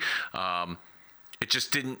agree. It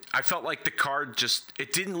just didn't. I felt like the card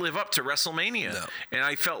it didn't live up to WrestleMania, and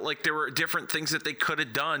I felt like there were different things that they could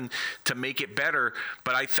have done to make it better.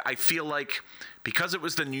 But I feel like because it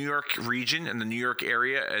was the New York region and the New York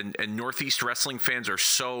area, and Northeast wrestling fans are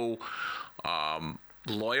so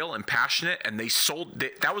loyal and passionate, and they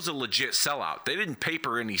that was a legit sellout. They didn't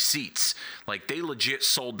paper any seats. Like, they legit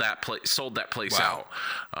sold that place out.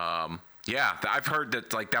 Yeah, I've heard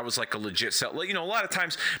that that was like a legit sell. A lot of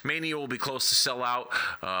times Mania will be close to sell out,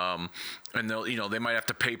 and they'll they might have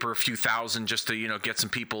to paper a few thousand just to get some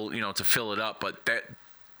people to fill it up. But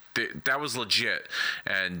that was legit,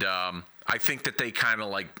 and I think that they kind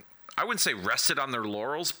of I wouldn't say rested on their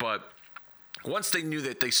laurels, but once they knew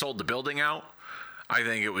that they sold the building out, I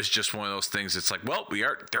think it was just one of those things. It's like, well,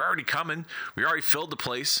 they're already coming. We already filled the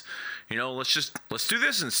place. Let's do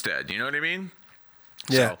this instead. You know what I mean?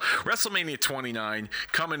 Yeah. So, WrestleMania 29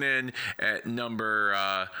 coming in at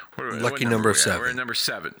number lucky number 7. We're at number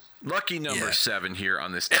 7. Lucky number 7 here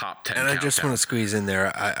on this top 10. And I just want to squeeze in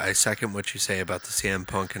there. I second what you say about the CM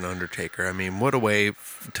Punk and Undertaker. I mean, what a way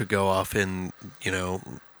to go off into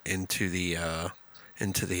the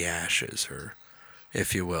ashes, or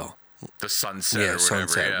if you will, the sunset. Yeah, or whatever,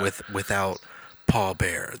 sunset without Paul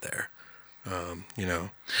Bearer there.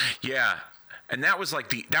 Yeah. And that was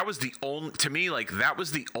the only, to me, that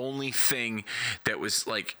was the only thing that was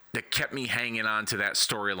that kept me hanging on to that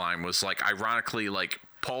storyline was ironically,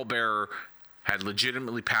 Paul Bearer had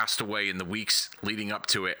legitimately passed away in the weeks leading up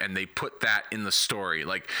to it, and they put that in the story.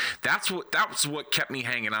 That was what kept me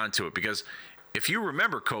hanging on to it, because if you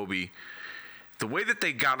remember, Kobe, the way that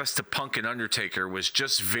they got us to Punk and Undertaker was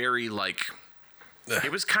just very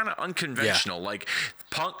it was kind of unconventional. Yeah.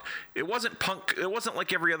 Punk, it wasn't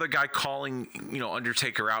like every other guy calling,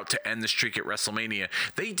 Undertaker out to end the streak at WrestleMania.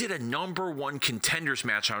 They did a number 1 contenders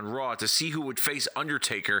match on Raw to see who would face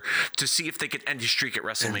Undertaker to see if they could end his streak at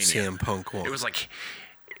WrestleMania. And CM Punk won. It was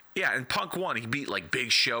yeah, and Punk won. He beat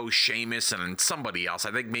Big Show, Sheamus, and somebody else.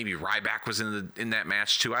 I think maybe Ryback was in that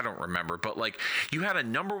match too. I don't remember. But you had a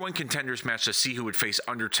number 1 contenders match to see who would face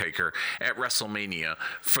Undertaker at WrestleMania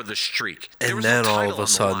for the streak. And then all of a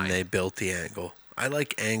sudden they built the angle. I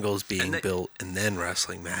like angles being built and then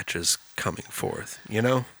wrestling matches coming forth.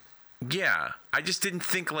 Yeah, I just didn't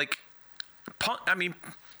think Punk. I mean,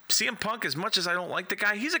 CM Punk, as much as I don't like the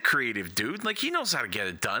guy, he's a creative dude. Like, he knows how to get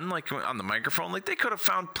it done, like, on the microphone. Like, they could have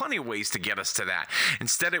found plenty of ways to get us to that.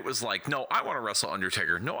 Instead, it was like, no, I want to wrestle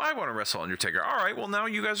Undertaker. No, I want to wrestle Undertaker. All right, well, now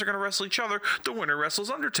you guys are going to wrestle each other. The winner wrestles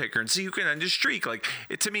Undertaker and see who can end his streak. Like,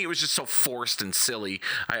 to me, it was just so forced and silly.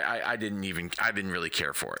 I didn't really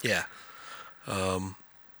care for it. Yeah. All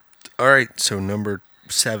right, so number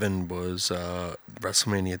 7 was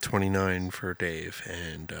WrestleMania 29 for Dave,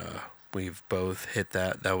 and we've both hit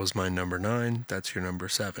that. That was my number 9. That's your number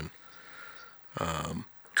 7.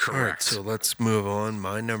 Correct. All right, so let's move on.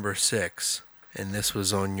 My number 6, and this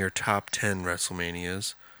was on your top 10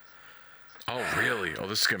 WrestleManias. Oh, really? Oh,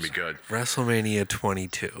 this is going to be good. WrestleMania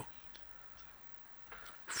 22.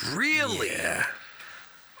 Really? Yeah.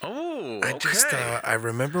 Oh, okay. I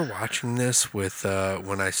remember watching this with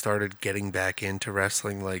when I started getting back into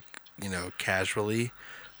wrestling, like, casually.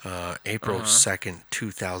 April 2nd,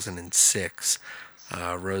 2006,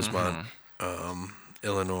 Rosemont,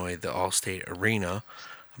 Illinois, the Allstate Arena,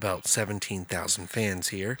 about 17,000 fans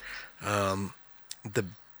here. I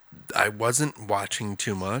wasn't watching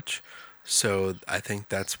too much, so I think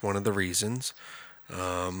that's one of the reasons.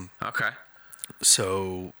 Okay.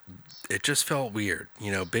 So it just felt weird.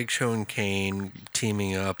 Big Show and Kane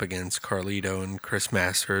teaming up against Carlito and Chris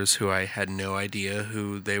Masters, who I had no idea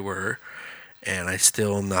who they were. And I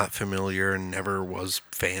still am not familiar and never was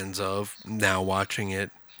fans of. Now watching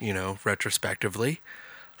it, retrospectively.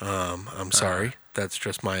 I'm sorry. That's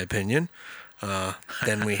just my opinion.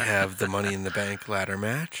 Then we have the Money in the Bank ladder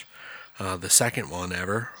match. The second one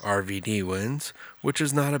ever. RVD wins, which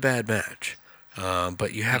is not a bad match.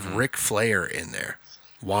 But you have Ric Flair in there.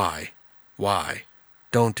 Why?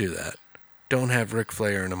 Don't do that. Don't have Ric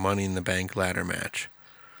Flair in a Money in the Bank ladder match.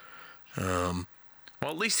 Well,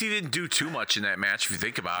 at least he didn't do too much in that match, if you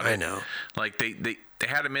think about it. I know. Like, they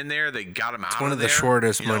had him in there. They got him out of there. It's one of the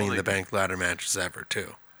shortest Money in the Bank ladder matches ever,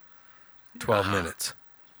 too. 12 minutes.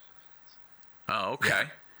 Oh, okay.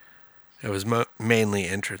 Yeah. It was mainly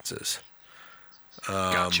entrances.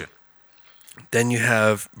 Gotcha. Then you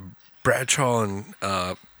have Bradshaw and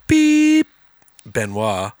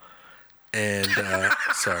Benoit. And,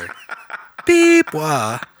 sorry.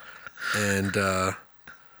 Wah. And,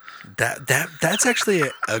 That's actually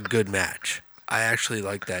a good match. I actually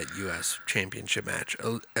like that U.S. Championship match,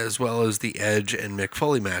 as well as the Edge and Mick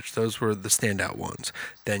Foley match. Those were the standout ones.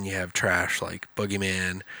 Then you have trash like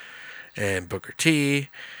Boogeyman and Booker T.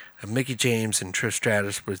 Mickie James and Trish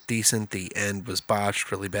Stratus was decent. The end was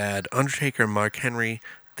botched really bad. Undertaker and Mark Henry,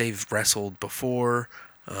 they've wrestled before.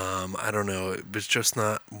 I don't know. It was just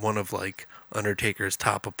not one of like Undertaker's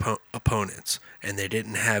top opponents, and they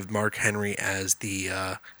didn't have Mark Henry as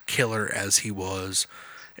the killer as he was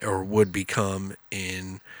or would become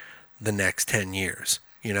in the next 10 years,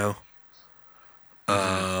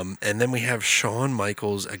 And then we have Shawn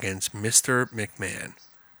Michaels against Mr. McMahon.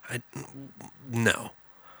 I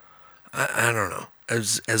don't know.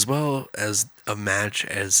 As well as a match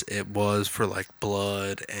as it was for like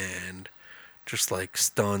blood and just like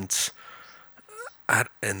stunts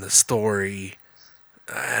and the story,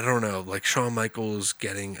 I don't know, like Shawn Michaels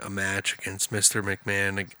getting a match against Mr.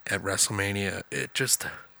 McMahon at WrestleMania,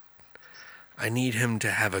 I need him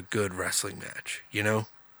to have a good wrestling match,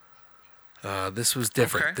 This was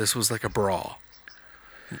different. Okay. This was like a brawl.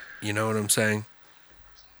 You know what I'm saying?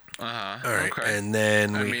 All right, okay. And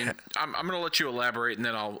then I'm going to let you elaborate, and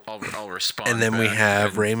then I'll respond. And then we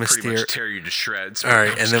have Rey Mysterio. Pretty much tear you to shreds. All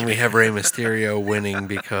right, and then we have Rey Mysterio winning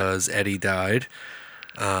because Eddie died.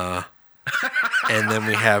 And then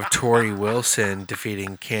we have Tori Wilson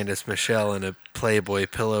defeating Candice Michelle in a Playboy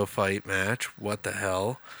pillow fight match. What the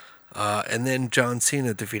hell? And then John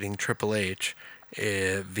Cena defeating Triple H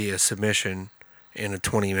via submission in a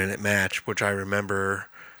 20-minute match, which I remember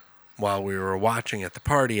while we were watching at the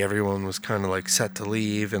party, everyone was kind of like set to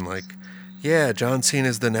leave and like, yeah, John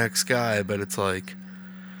Cena's the next guy, but it's like,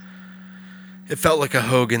 it felt like a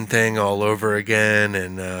Hogan thing all over again,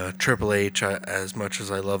 and Triple H, as much as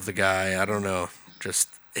I love the guy, I don't know, just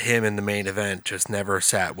him in the main event just never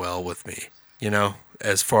sat well with me,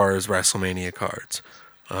 as far as WrestleMania cards.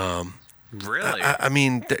 Really? I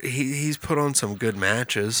mean, he's put on some good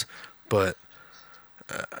matches, but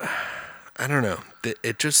I don't know.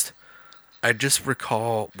 I just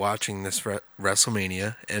recall watching this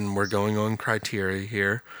WrestleMania, and we're going on criteria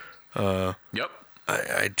here. Yep.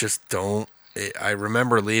 I just don't. I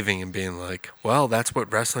remember leaving and being like, well, that's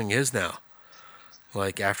what wrestling is now.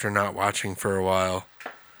 Like, after not watching for a while.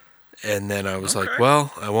 And then I was like,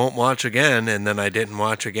 well, I won't watch again. And then I didn't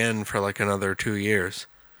watch again for like another 2 years.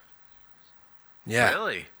 Yeah.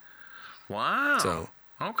 Really? Wow. So.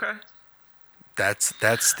 Okay.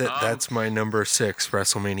 That's my number 6,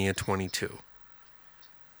 WrestleMania 22.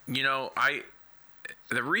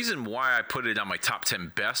 The reason why I put it on my top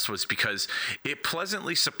 10 best was because it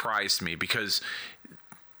pleasantly surprised me, because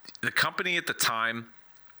the company at the time,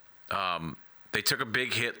 they took a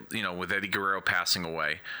big hit, with Eddie Guerrero passing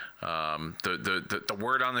away. The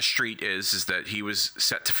word on the street is that he was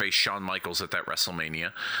set to face Shawn Michaels at that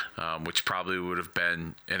WrestleMania, which probably would have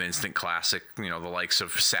been an instant classic, the likes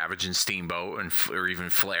of Savage and Steamboat, or even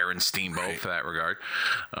Flair and Steamboat, right, for that regard.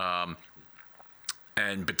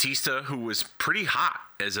 And Batista, who was pretty hot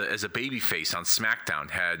as a babyface on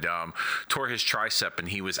SmackDown, had tore his tricep and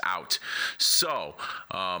he was out. So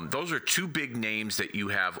those are two big names that you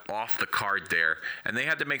have off the card there. And they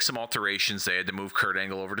had to make some alterations. They had to move Kurt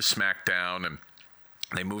Angle over to SmackDown, and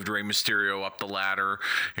they moved Rey Mysterio up the ladder,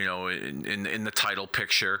 in the title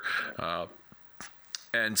picture.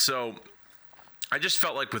 And so I just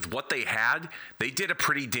felt like with what they had, they did a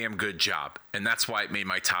pretty damn good job, and that's why it made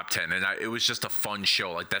my top 10. And it was just a fun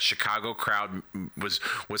show. Like, that Chicago crowd was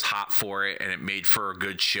hot for it, and it made for a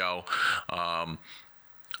good show.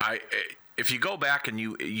 If you go back and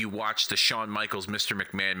you watch the Shawn Michaels Mr.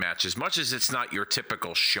 McMahon match, as much as it's not your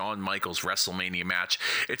typical Shawn Michaels WrestleMania match,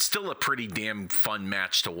 it's still a pretty damn fun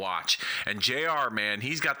match to watch. And JR, man,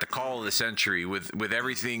 he's got the call of the century with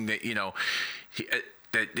everything that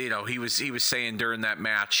he was saying during that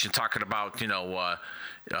match, and talking about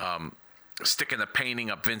sticking the painting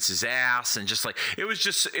up Vince's ass, and just like it was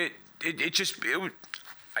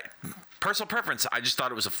personal preference. I just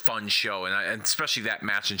thought it was a fun show, and especially that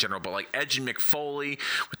match in general. But like Edge and Mick Foley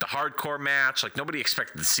with the hardcore match, like nobody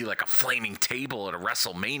expected to see like a flaming table at a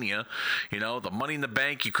WrestleMania. The Money in the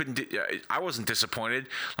Bank, I wasn't disappointed.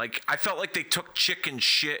 Like, I felt like they took chicken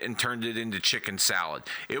shit and turned it into chicken salad.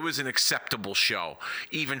 It was an acceptable show,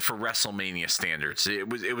 even for WrestleMania standards. It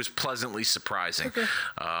was pleasantly surprising. Okay.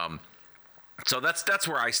 So that's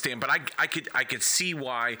where I stand, but I could see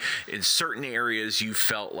why in certain areas you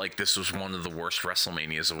felt like this was one of the worst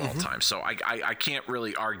WrestleManias of all time. So I can't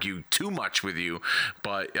really argue too much with you,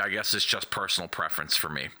 but I guess it's just personal preference for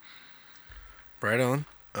me. Right on.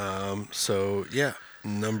 So yeah,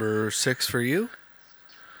 number 6 for you.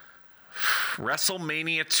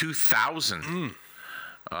 WrestleMania 2000.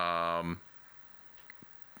 I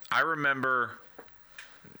remember.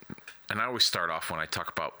 And I always start off when I talk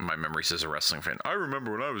about my memories as a wrestling fan. I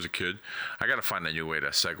remember when I was a kid. I got to find a new way to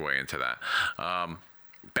segue into that.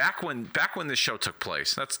 Back when this show took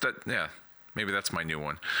place, maybe that's my new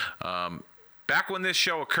one. Back when this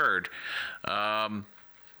show occurred, I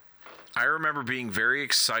remember being very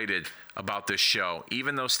excited about this show,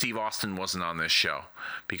 even though Steve Austin wasn't on this show,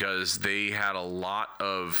 because they had a lot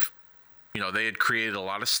of, they had created a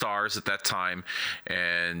lot of stars at that time,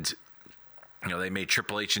 and they made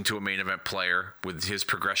Triple H into a main event player with his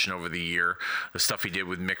progression over the year. The stuff he did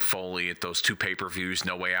with Mick Foley at those 2 pay-per-views,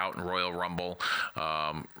 No Way Out and Royal Rumble,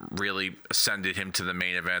 really ascended him to the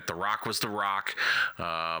main event. The Rock was The Rock.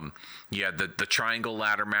 You had the triangle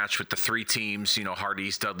ladder match with the 3 teams,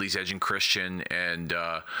 Hardys, Dudleys, Edge, and Christian. And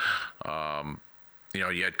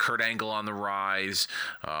you had Kurt Angle on the rise.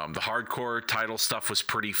 The hardcore title stuff was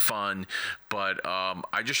pretty fun. But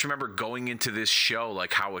I just remember going into this show,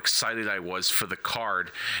 like, how excited I was for the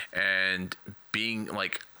card, and being,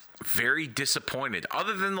 like, very disappointed,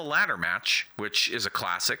 other than the ladder match, which is a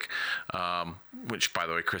classic, which, by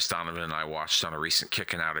the way, Chris Donovan and I watched on a recent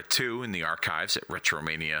Kicking Out at 2 in the archives at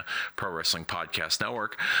Retromania Pro Wrestling Podcast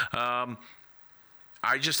Network.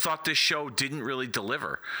 I just thought this show didn't really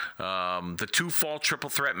deliver. The 2-fall triple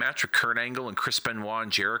threat match with Kurt Angle and Chris Benoit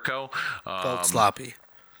and Jericho felt sloppy.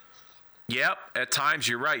 Yep, at times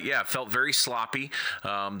you're right. Yeah, it felt very sloppy.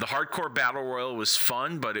 The hardcore battle royal was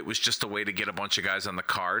fun, but it was just a way to get a bunch of guys on the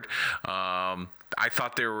card. I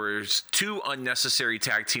thought there was 2 unnecessary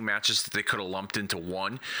tag team matches that they could have lumped into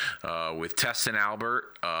one, with Test and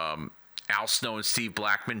Albert, Al Snow and Steve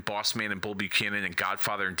Blackman, Boss Man and Bull Buchanan, and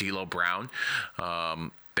Godfather and D'Lo Brown.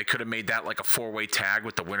 They could have made that like a 4-way tag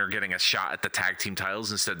with the winner getting a shot at the tag team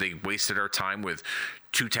titles. Instead, they wasted our time with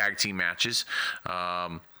 2 tag team matches.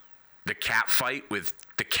 The cat fight with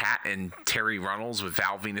the Cat and Terry Runnels with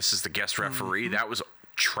Val Venus as the guest referee. That was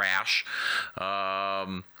trash.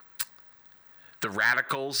 The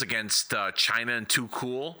Radicals against Chyna and Too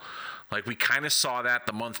Cool. Like, we kind of saw that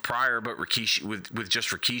the month prior, but Rikishi with just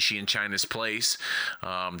Rikishi in Chyna's place.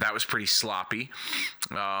 That was pretty sloppy.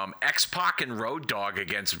 X-Pac and Road Dogg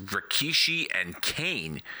against Rikishi and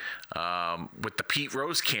Kane, with the Pete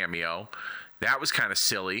Rose cameo. That was kind of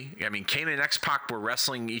silly. I mean, Kane and X-Pac were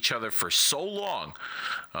wrestling each other for so long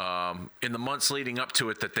in the months leading up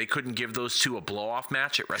to it that they couldn't give those two a blow-off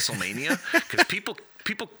match at WrestleMania because people,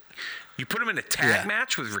 you put them in a tag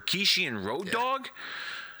match with Rikishi and Road Dogg.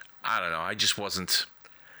 I don't know. I just wasn't.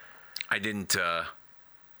 I didn't. I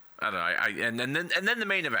don't know. And then the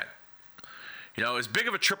main event. You know, as big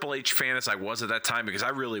of a Triple H fan as I was at that time, because I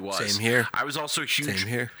really was. Same here. I was also a huge. Same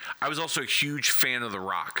here. I was also a huge fan of The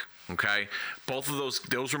Rock. Okay, both of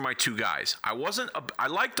those were my two guys. I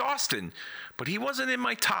liked Austin, but he wasn't in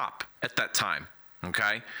my top at that time.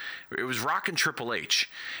 Okay, it was Rock and Triple H,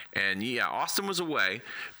 and yeah, Austin was away,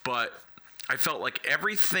 but I felt like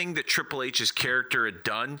everything that Triple H's character had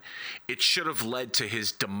done, it should have led to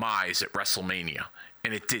his demise at WrestleMania.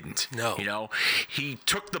 And it didn't. No. You know, he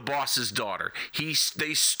took the boss's daughter.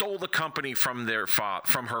 They stole the company from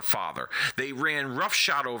from her father. They ran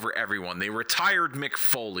roughshod over everyone. They retired Mick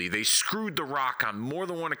Foley. They screwed The Rock on more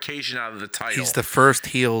than one occasion out of the title. He's the first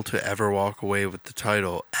heel to ever walk away with the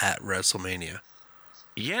title at WrestleMania.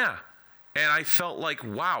 Yeah. And I felt like,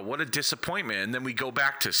 wow, what a disappointment. And then we go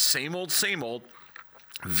back to same old, same old.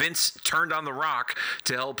 Vince turned on The Rock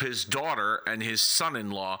to help his daughter and his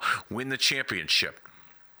son-in-law win the championship.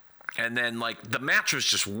 And then, like, the match was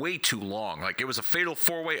just way too long. Like, it was a fatal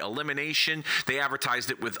four-way elimination. They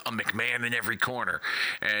advertised it with a McMahon in every corner.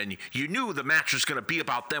 And you knew the match was going to be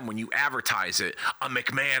about them when you advertise it, a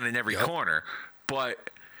McMahon in every corner.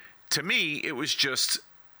 But to me, it was just...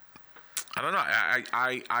 I don't know.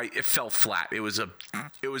 It fell flat. It was a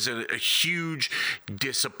huge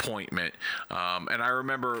disappointment. And I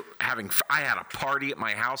remember I had a party at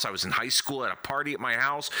my house. I was in high school at a party at my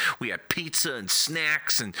house. We had pizza and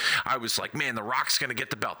snacks, and I was like, man, The Rock's gonna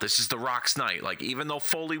get the belt. This is The Rock's night. Like, even though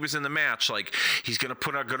Foley was in the match, like, he's gonna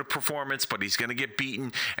put a good performance, but he's gonna get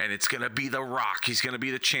beaten, and it's gonna be The Rock. He's gonna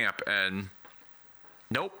be the champ. And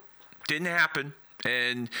nope, didn't happen.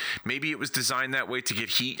 And maybe it was designed that way to get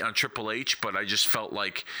heat on Triple H, but I just felt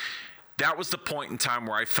like that was the point in time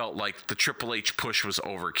where I felt like the Triple H push was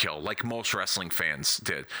overkill, like most wrestling fans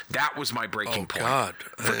did. That was my breaking point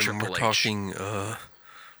for Triple H. We're talking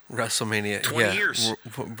WrestleMania. 20 years.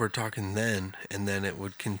 We're talking then, and then it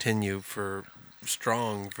would continue for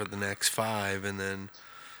strong for the next 5, and then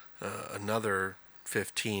another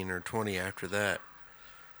 15 or 20 after that.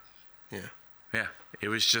 Yeah. Yeah, it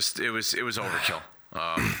was overkill.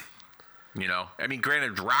 You know, I mean,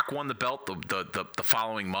 granted, Rock won the belt the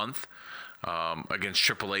following month against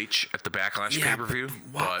Triple H at the Backlash pay-per-view.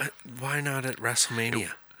 But why not at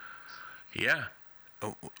WrestleMania?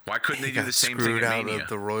 Why couldn't they do the same thing screwed at out Mania? of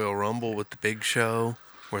the Royal Rumble with the Big Show,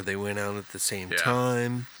 where they went out at the same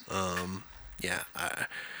time. The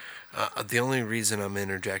only reason I'm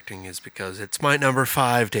interjecting is because it's my number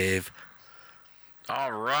 5, Dave.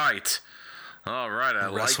 All right, I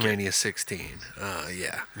like it. WrestleMania 16.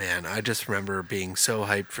 Yeah, man, I just remember being so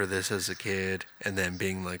hyped for this as a kid, and then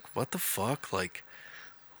being like, what the fuck? Like,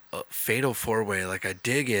 a Fatal 4-Way, like, I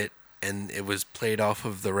dig it, and it was played off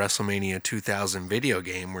of the WrestleMania 2000 video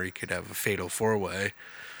game where you could have a Fatal 4-Way.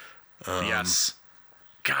 Yes.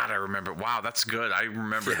 God, I remember. Wow, that's good. I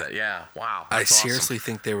remember that. Yeah, wow. I seriously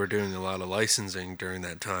think they were doing a lot of licensing during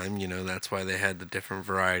that time. You know, that's why they had the different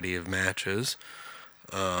variety of matches.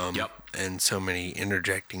 And so many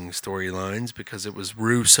interjecting storylines because it was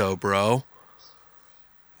Russo, bro.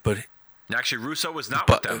 But actually, Russo was not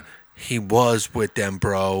with them. He was with them,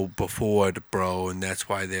 bro, before the bro, and that's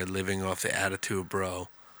why they're living off the attitude, bro.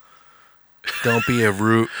 Don't be a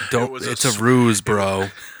ruse. It's a ruse, bro.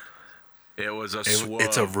 It was a swerve,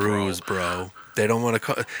 it's a ruse, bro. They don't want to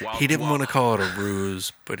call. He didn't want to call it a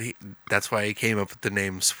ruse, but that's why he came up with the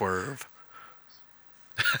name Swerve.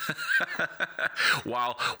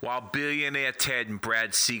 While billionaire Ted and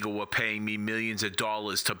Brad Siegel were paying me millions of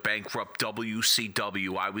dollars to bankrupt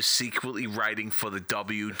WCW, I was secretly writing for the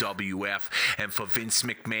WWF and for Vince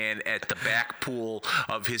McMahon at the back pool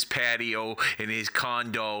of his patio in his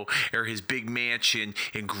condo or his big mansion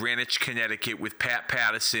in Greenwich, Connecticut with Pat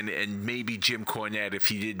Patterson and maybe Jim Cornette if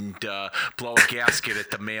he didn't blow a gasket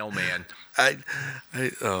at the mailman.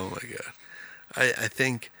 Oh my God. I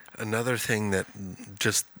think another thing that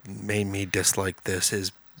just made me dislike this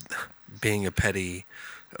is being a petty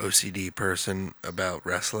OCD person about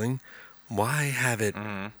wrestling. Why have it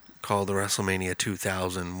called WrestleMania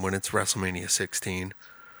 2000 when it's WrestleMania 16?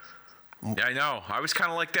 Yeah, I know. I was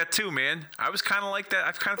kind of like that too, man. I was kind of like that.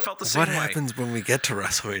 I've kind of felt the same way. What happens when we get to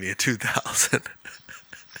WrestleMania 2000?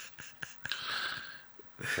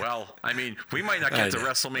 Well, I mean, we might not get to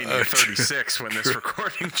WrestleMania 36 when this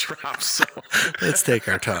recording drops. So let's take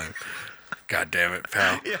our time. God damn it,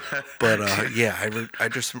 pal. Yeah. But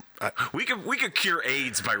We could cure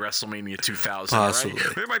AIDS by WrestleMania 2000, Possibly.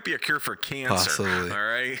 right? There might be a cure for cancer. Possibly. All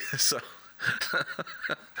right. So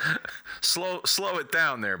slow it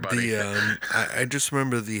down there, buddy. I just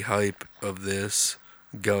remember the hype of this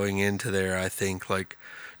going into there. I think like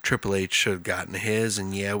Triple H should have gotten his,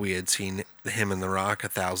 and yeah, we had seen him and The Rock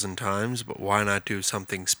 1,000 times, but why not do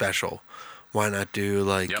something special? Why not do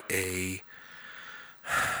like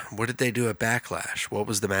what did they do at Backlash? What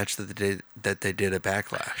was the match that they did at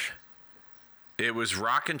Backlash? It was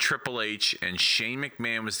Rock and Triple H, and Shane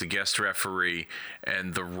McMahon was the guest referee,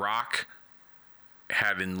 and The Rock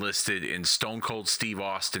had enlisted in Stone Cold Steve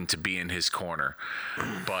Austin to be in his corner.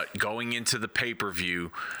 But going into the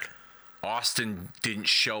pay-per-view, Austin didn't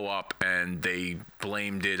show up, and they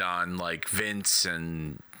blamed it on like Vince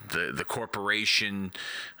and the corporation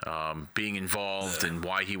being involved and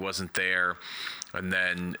why he wasn't there. And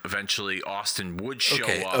then eventually Austin would show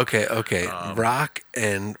up. Okay. Rock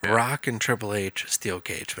and Triple H steel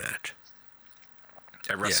cage match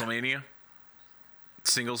at WrestleMania.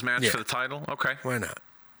 Singles match for the title. Okay. Why not?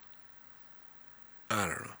 I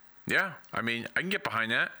don't know. Yeah, I mean, I can get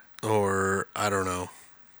behind that. Or I don't know.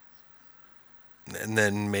 And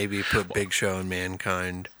then maybe put Big Show and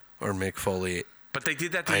Mankind or Mick Foley. But they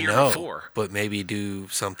did that the year before. But maybe do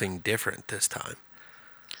something different this time.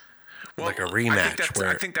 Well, like a rematch.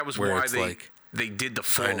 I think that was why they did the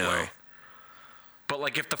four-way. I know. But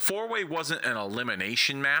like if the four-way wasn't an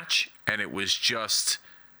elimination match and it was just,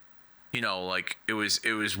 like it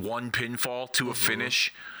was one pinfall to a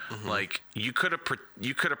finish, like you could have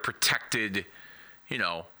protected,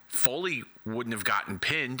 Foley wouldn't have gotten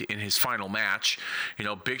pinned in his final match.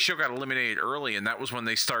 Big Show got eliminated early, and that was when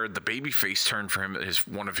they started the babyface turn for him.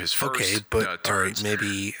 One of his first. Okay, but turns.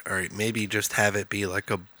 maybe just have it be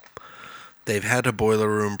like a. They've had a boiler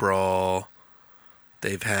room brawl.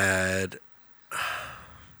 They've had.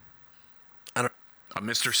 A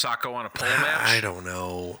Mr. Sacco on a pole match. I don't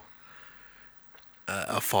know.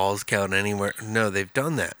 A Falls Count Anywhere. No, they've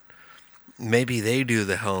done that. Maybe they do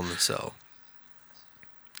the Hell in the Cell.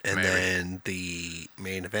 And then the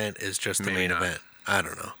main event is just the main event. I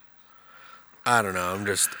don't know. I'm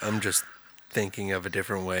just thinking of a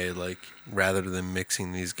different way, like rather than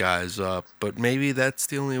mixing these guys up. But maybe that's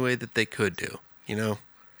the only way that they could do.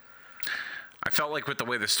 I felt like with the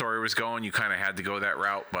way the story was going, you kind of had to go that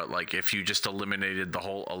route. But like if you just eliminated the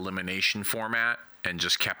whole elimination format and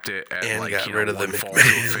just kept it at got rid of the fall to a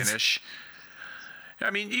finish. I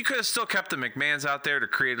mean, you could have still kept the McMahons out there to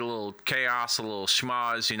create a little chaos, a little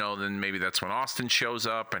schmoz, then maybe that's when Austin shows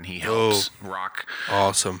up and he helps Rock.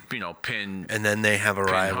 Awesome. Pin. And then they have a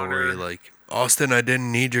rivalry Hunter. like, Austin, I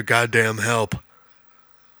didn't need your goddamn help.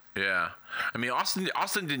 Yeah. I mean, Austin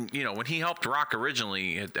didn't, when he helped Rock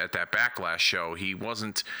originally at that Backlash show, he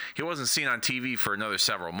wasn't seen on TV for another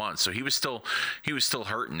several months. So he was still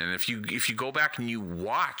hurting. And if you go back and you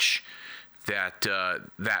watch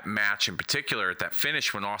that match in particular, at that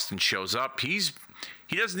finish when Austin shows up, he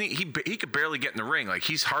could barely get in the ring. Like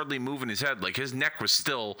he's hardly moving his head. Like his neck was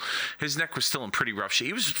still in pretty rough shape.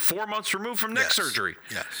 He was 4 months removed from neck surgery.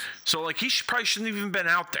 Yes. So like probably shouldn't have even been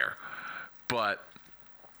out there. But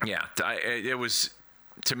yeah, it was,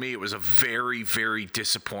 to me, it was a very, very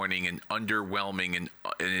disappointing and underwhelming and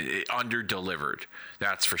it under-delivered.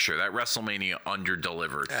 That's for sure. That WrestleMania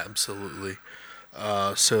under-delivered. Absolutely.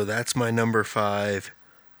 So that's my number 5.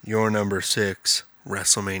 Your number 6,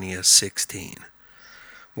 WrestleMania 16.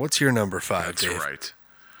 What's your number 5, Dave? That's right.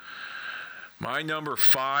 My number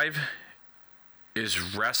 5 is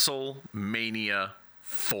WrestleMania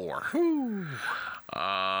 4.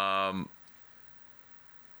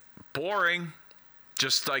 Boring.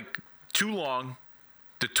 Just like too long.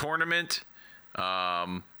 The tournament.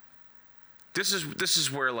 This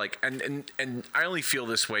is where like and I only feel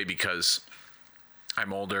this way because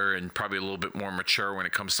I'm older and probably a little bit more mature when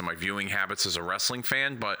it comes to my viewing habits as a wrestling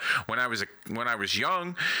fan. But when I was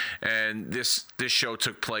young and this show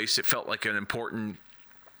took place, it felt like an important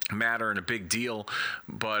matter and a big deal.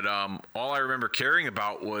 But all I remember caring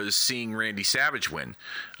about was seeing Randy Savage win.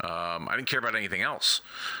 I didn't care about anything else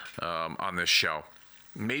on this show.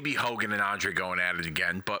 Maybe Hogan and Andre going at it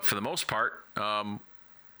again, but for the most part,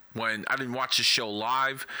 when I didn't watch the show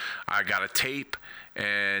live, I got a tape,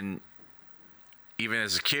 and even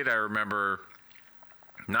as a kid, I remember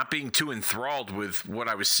not being too enthralled with what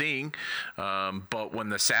I was seeing. But when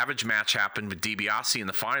the Savage match happened with DiBiase in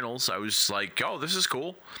the finals, I was like, oh, this is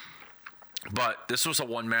cool. But this was a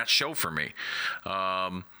one-match show for me.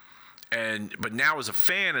 But now as a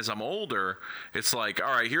fan, as I'm older, it's like,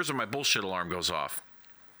 all right, here's where my bullshit alarm goes off.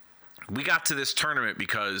 we got to this tournament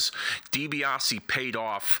because DiBiase paid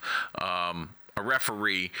off a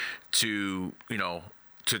referee to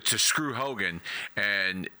screw Hogan,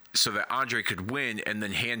 and so that Andre could win and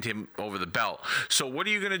then hand him over the belt. So what are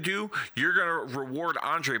you going to do? You're going to reward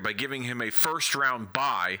Andre by giving him a first-round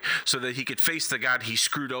bye so that he could face the guy he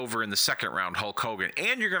screwed over in the second round, Hulk Hogan.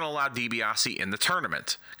 And you're going to allow DiBiase in the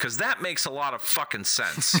tournament, because that makes a lot of fucking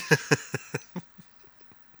sense.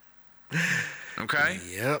 Okay?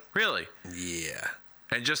 Yep. Really? Yeah.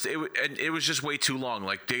 And it was just way too long.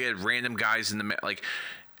 Like, they had random guys in the like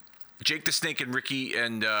Jake the Snake and Ricky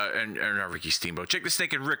and not Ricky Steamboat. Jake the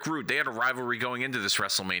Snake and Rick Rude. They had a rivalry going into this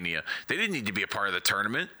WrestleMania. They didn't need to be a part of the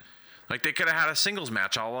tournament. Like, they could have had a singles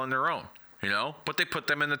match all on their own, But they put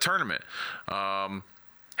them in the tournament.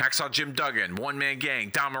 Hacksaw Jim Duggan, One Man Gang,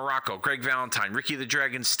 Don Morocco, Greg Valentine, Ricky the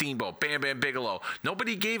Dragon Steamboat, Bam Bam Bigelow.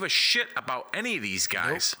 Nobody gave a shit about any of these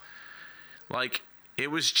guys. Nope. Like, it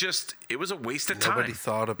was a waste of time. Nobody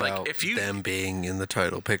thought about them being in the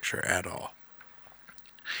title picture at all.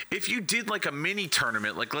 If you did like a mini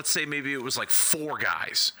tournament, like let's say maybe it was like 4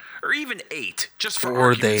 guys or even 8, just for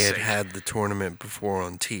argument's sake. Or they had the tournament before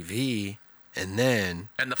on TV and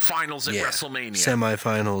the finals at WrestleMania,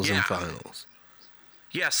 semifinals and finals.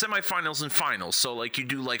 Yeah, semifinals and finals. So like you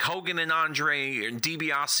do like Hogan and Andre and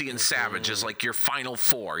DiBiase and Savage as like your final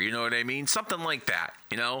 4. You know what I mean? Something like that.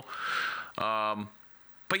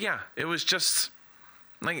 But yeah, it was just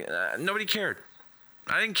like nobody cared.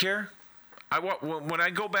 I didn't care. When I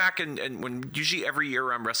go back and when usually every year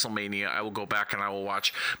around WrestleMania, I will go back and I will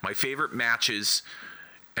watch my favorite matches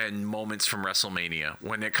and moments from WrestleMania.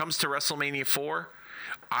 When it comes to WrestleMania 4,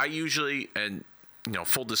 I usually, and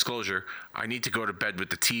full disclosure, I need to go to bed with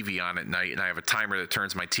the TV on at night, and I have a timer that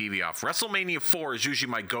turns my TV off. WrestleMania 4 is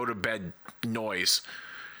usually my go-to-bed noise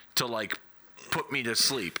to like put me to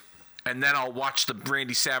sleep, and then I'll watch the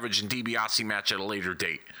Randy Savage and DiBiase match at a later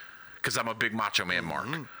date. Because I'm a big Macho Man Mark.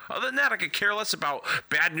 Other than that, I could care less about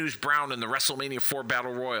Bad News Brown and the WrestleMania 4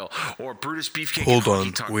 Battle Royal or Brutus Beefcake and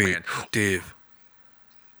Honky Tonk Man. Dave.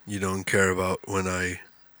 You don't care about when I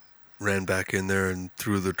ran back in there and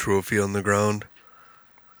threw the trophy on the ground?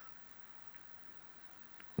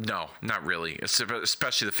 No, not really.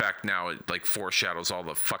 Especially the fact now it like foreshadows all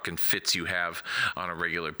the fucking fits you have on a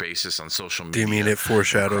regular basis on social media. Do you mean it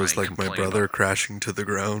foreshadows like my brother crashing to the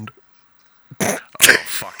ground? Oh,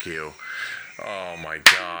 fuck you. Oh, my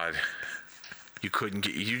God.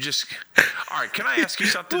 All right, can I ask you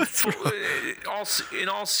something? In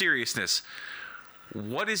all seriousness,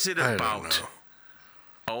 what is it about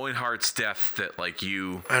Owen Hart's death that, like,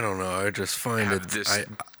 you... I don't know. I just find have this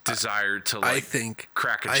desire to, like,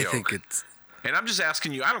 crack a joke? I think it's... And I'm just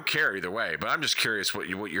asking you, I don't care either way, but I'm just curious what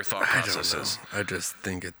your thought process is. I just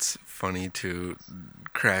think it's funny to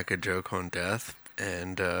crack a joke on death.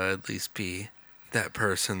 And at least be that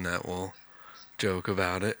person that will joke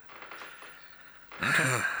about it.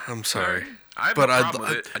 Okay. I'm sorry. I have no problem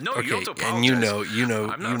with it. No, you don't have to apologize.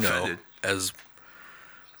 And I'm not offended. As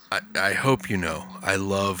I hope you know, I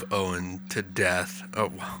love Owen to death.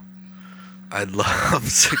 Oh, wow. I love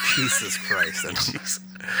Jesus Christ. All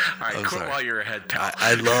right, quit while you're ahead, pal.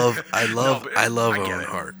 I love Owen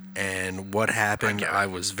Hart. And what happened, I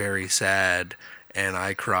was very sad. And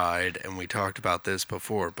I cried, and we talked about this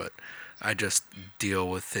before, but I just deal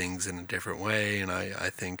with things in a different way, and I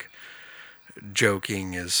think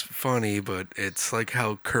joking is funny, but it's like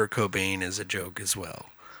how Kurt Cobain is a joke as well.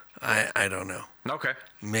 I don't know. Okay.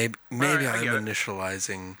 Maybe right, I'm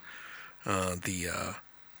initializing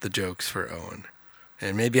the jokes for Owen,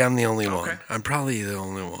 and maybe I'm the only one. I'm probably the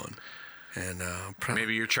only one, and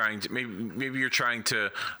maybe you're trying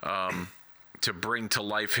to bring to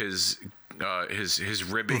life his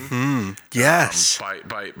ribbing. Mm-hmm. Yes.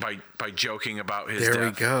 By joking about his death. There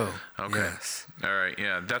we go. Okay. Yes. All right.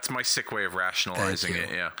 Yeah. That's my sick way of rationalizing it.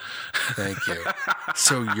 Yeah. Thank you.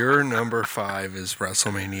 So your number 5 is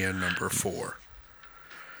WrestleMania number 4.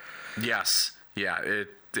 Yes. Yeah.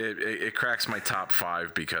 It cracks my top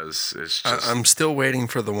 5 because it's just. I'm still waiting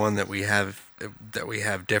for the one that we have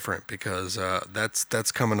different because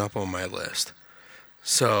that's coming up on my list.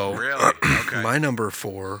 So really? Okay. My number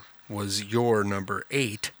 4 was your number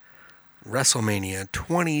 8, WrestleMania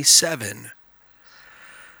 27.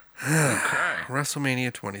 Okay.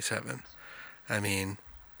 WrestleMania 27. I mean,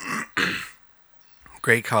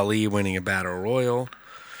 Great Khali winning a Battle Royal.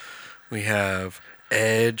 We have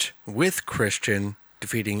Edge with Christian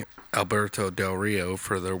defeating Alberto Del Rio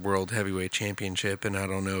for the World Heavyweight Championship. And I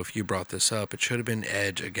don't know if you brought this up. It should have been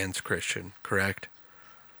Edge against Christian, correct?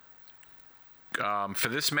 For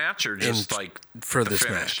this match or just for this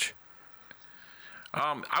finish? match?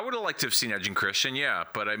 I would have liked to have seen Edge and Christian, yeah,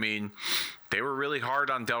 but I mean, they were really hard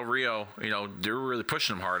on Del Rio. They were really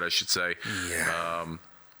pushing him hard, I should say. Yeah.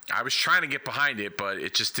 I was trying to get behind it, but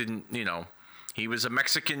it just didn't. He was a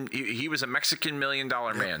Mexican. He was a Mexican $1 million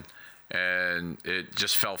man, and it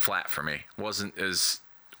just fell flat for me. Wasn't as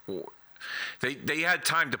they had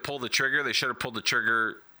time to pull the trigger. They should have pulled the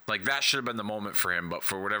trigger. Like that should have been the moment for him, but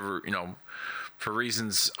for whatever for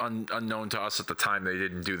reasons unknown to us at the time, they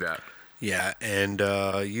didn't do that. Yeah, and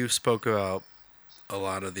you spoke about a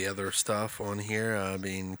lot of the other stuff on here. I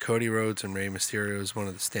mean, Cody Rhodes and Rey Mysterio is one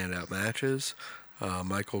of the standout matches.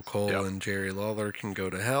 Michael Cole and Jerry Lawler can go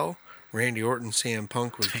to hell. Randy Orton, CM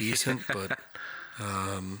Punk was decent, but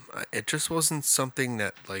it just wasn't something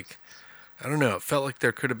that, like, I don't know. It felt like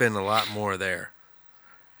there could have been a lot more there.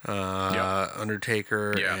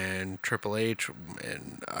 Undertaker and Triple H,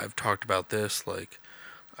 and I've talked about this, like,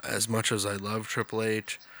 as much as I love Triple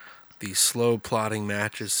H, these slow plotting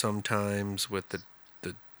matches sometimes with the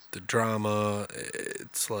drama,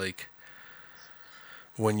 it's like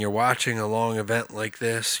when you're watching a long event like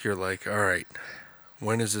this, you're like, all right,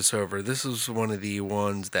 when is this over? This is one of the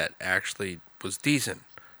ones that actually was decent.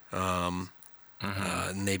 And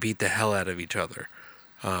they beat the hell out of each other.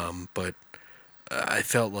 But I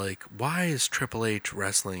felt like, why is Triple H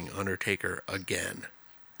wrestling Undertaker again?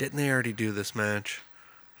 Didn't they already do this match?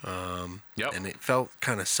 And it felt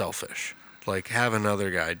kind of selfish. Like, have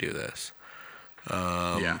another guy do this.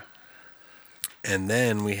 And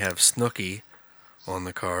then we have Snooki on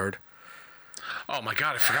the card. Oh my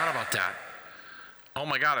God, I forgot about that.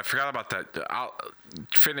 I'll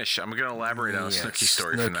finish. I'm going to elaborate on a Snooki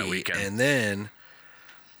story from that weekend. And then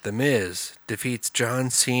The Miz defeats John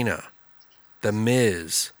Cena. The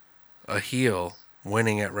Miz, a heel,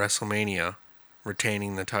 winning at WrestleMania,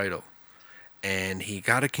 retaining the title. And he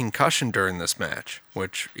got a concussion during this match,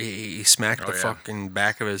 which he smacked the fucking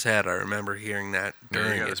back of his head. I remember hearing that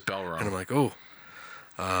during got his bell rung. And I'm like, oh.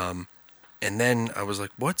 And then I was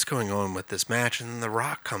like, what's going on with this match? And then The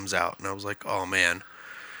Rock comes out, and I was like, oh, man.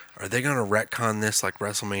 Are they going to retcon this like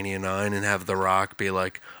WrestleMania 9 and have The Rock be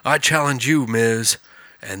like, I challenge you, Miz,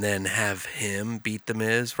 and then have him beat The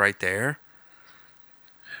Miz right there?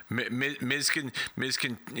 Miz can,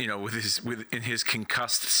 in his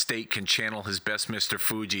concussed state, can channel his best Mr.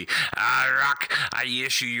 Fuji. Rock, I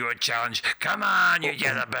issue you a challenge. Come on, you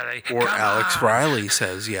yellow belly. Or Alex Riley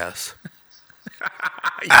says yes.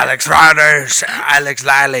 Alex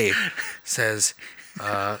Riley says.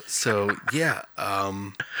 I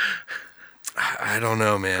don't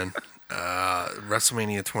know, man.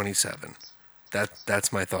 WrestleMania 27.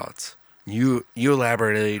 That's my thoughts. You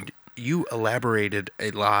elaborated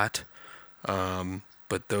a lot,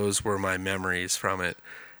 but those were my memories from it,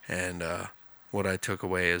 and what I took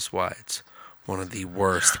away is why it's one of the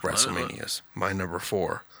worst WrestleManias. My number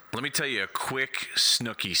 4. Let me tell you a quick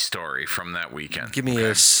Snooki story from that weekend. Give me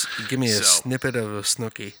a snippet of a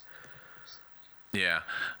Snooki. Yeah,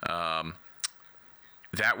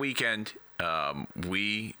 that weekend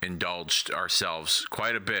we indulged ourselves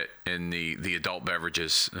quite a bit in the adult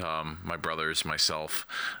beverages. My brothers, myself,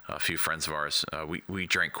 a few friends of ours, we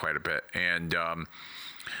drank quite a bit, and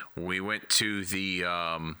we went to the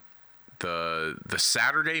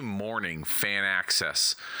Saturday morning fan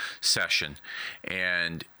access session,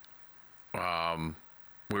 and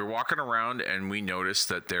we were walking around, and we noticed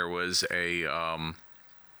that there was a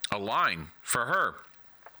line for her,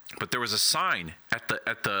 but there was a sign at the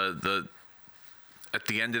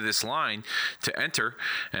end of this line to enter,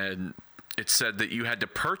 and it said that you had to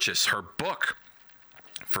purchase her book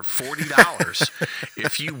for $40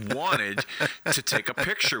 if you wanted to take a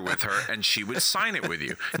picture with her, and she would sign it with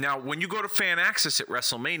you. Now, when you go to fan access at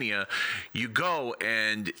WrestleMania, you go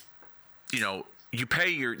and you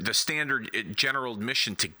pay the standard general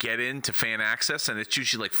admission to get into fan access, and it's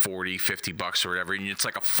usually like $40-$50 or whatever, and it's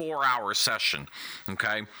like a 4-hour session,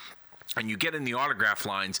 okay? And you get in the autograph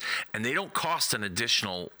lines, and they don't cost an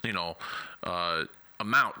additional,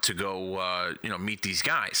 amount to go, meet these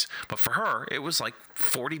guys. But for her, it was like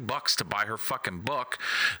 $40 to buy her fucking book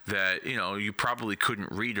that, you probably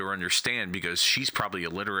couldn't read or understand because she's probably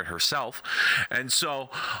illiterate herself. And so,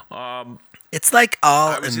 it's like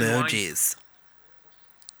all emojis.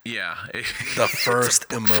 Yeah, the first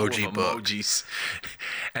emoji book. Emojis,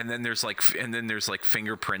 and then there's like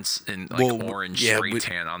fingerprints in like orange spray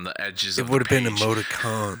tan on the edges. It would have been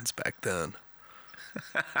emoticons back then.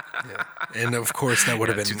 Yeah. And of course that would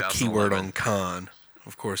have been keyword on con.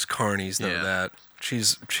 Of course, carnies know that.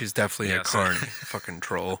 She's definitely a carny, fucking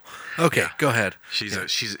troll. Okay, go ahead. She's a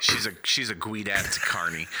guidat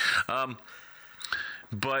carny.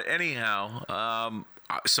 But anyhow,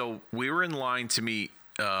 So we were in line to meet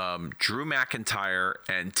Drew McIntyre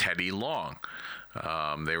and Teddy Long.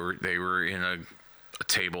 They were in a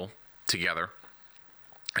table together,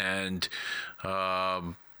 and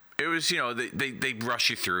it was, they rush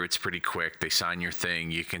you through. It's pretty quick. They sign your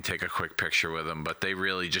thing. You can take a quick picture with them, but they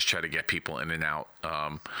really just try to get people in and out.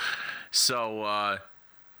 So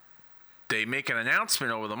they make an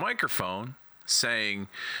announcement over the microphone saying,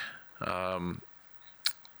 now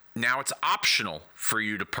it's optional for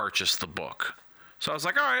you to purchase the book. So I was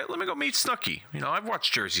like, all right, let me go meet Snooki. I've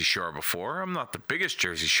watched Jersey Shore before. I'm not the biggest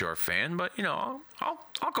Jersey Shore fan, but I'll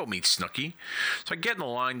go meet Snooki. So I get in the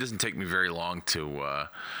line. Doesn't take me very long to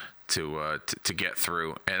get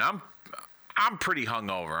through, and I'm pretty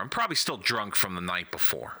hungover. I'm probably still drunk from the night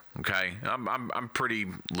before. Okay, I'm pretty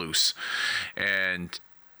loose, and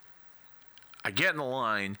I get in the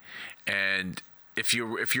line, and if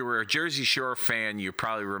you were a Jersey Shore fan, you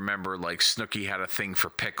probably remember like Snooki had a thing for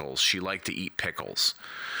pickles. She liked to eat pickles.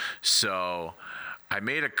 So I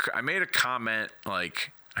made a comment,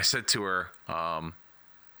 like I said to her, I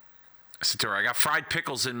got fried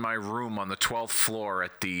pickles in my room on the 12th floor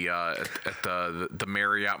at the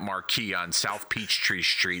Marriott Marquis on South Peachtree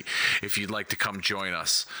Street. If you'd like to come join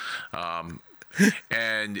us,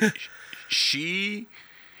 and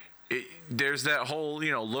there's that whole,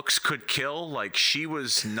 looks could kill. Like, she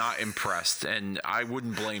was not impressed, and I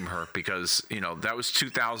wouldn't blame her because, that was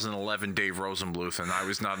 2011 Dave Rosenbluth, and I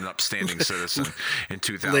was not an upstanding citizen in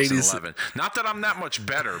 2011. Not that I'm that much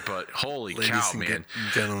better, but holy cow, man.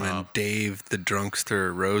 Gentlemen, Dave the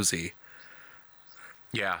Drunkster Rosie.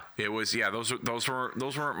 Yeah, it was. Yeah, those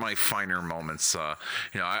weren't my finer moments. I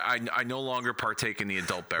no longer partake in the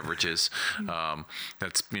adult beverages.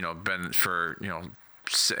 That's been for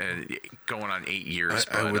going on 8 years.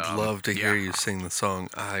 I would love to hear you sing the song.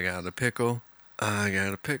 I got a pickle. I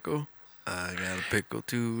got a pickle. I got a pickle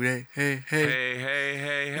today. Hey, hey. Hey, hey,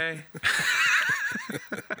 hey, hey.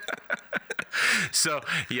 So,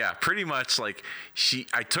 yeah, pretty much like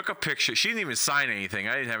I took a picture. She didn't even sign anything.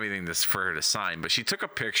 I didn't have anything for her to sign, but she took a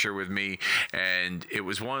picture with me, and it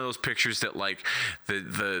was one of those pictures that like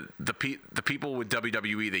the people with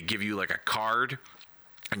WWE, they give you like a card.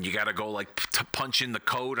 And you got to go like to punch in the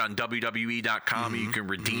code on WWE.com. You can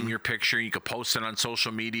redeem your picture. You can post it on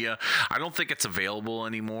social media. I don't think it's available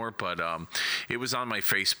anymore, but it was on my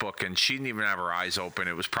Facebook, and she didn't even have her eyes open.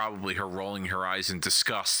 It was probably her rolling her eyes in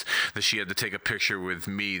disgust that she had to take a picture with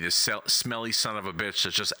me, this smelly son of a bitch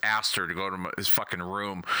that just asked her to go to his fucking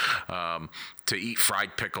room to eat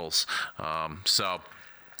fried pickles. So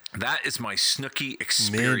that is my Snooki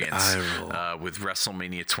experience with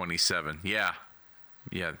WrestleMania 27. Yeah.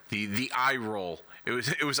 Yeah, the eye roll.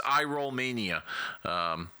 It was eye roll mania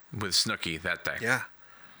with Snooki that day. Yeah.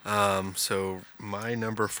 So my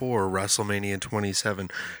number 4, WrestleMania 27.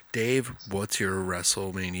 Dave, what's your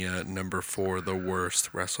WrestleMania number 4? The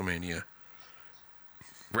worst WrestleMania.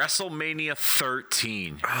 WrestleMania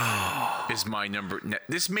 13 is my number.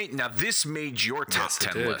 This made your top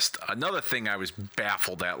 10 list. Another thing I was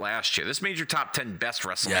baffled at last year. This made your top 10 best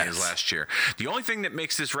WrestleManias last year. The only thing that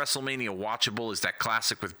makes this WrestleMania watchable is that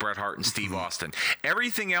classic with Bret Hart and Steve Austin.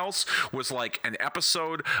 Everything else was like an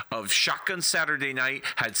episode of Shotgun Saturday Night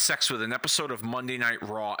had sex with an episode of Monday Night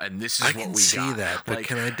Raw, and this is what we got. I can see that, but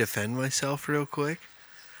can I defend myself real quick?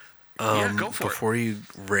 Yeah, go for it. Before you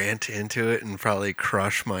rant into it and probably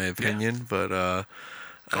crush my opinion, but all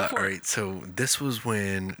right. So this was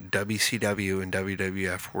when WCW and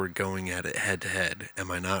WWF were going at it head to head. Am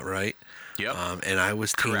I not right? Yep. And I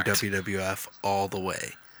was team WWF all the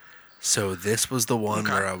way. So this was the one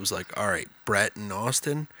where I was like, all right, Bret and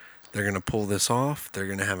Austin, they're gonna pull this off. They're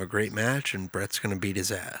gonna have a great match, and Bret's gonna beat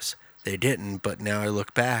his ass. They didn't, but now I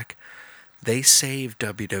look back, they saved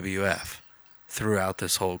WWF throughout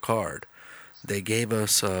this whole card. They gave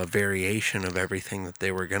us a variation of everything that they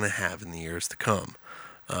were going to have in the years to come,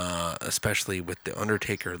 especially with The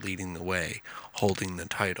Undertaker leading the way, holding the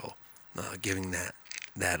title, giving that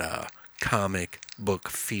comic book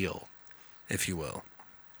feel, if you will.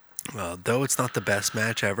 Though it's not the best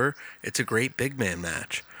match ever, it's a great big man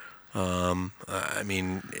match. That's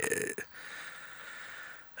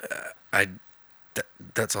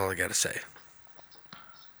all I got to say.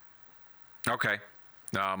 Okay.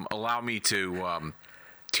 Allow me to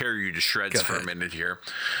tear you to shreds for a minute here.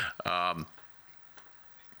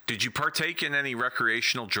 Did you partake in any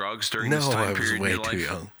recreational drugs during this time period in your life? No, I was way too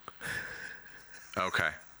young. Okay.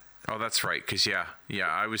 Oh, that's right. Because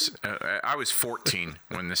I was 14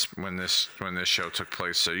 when this show took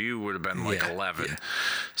place. So you would have been like 11. Yeah.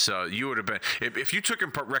 So you would have been if you took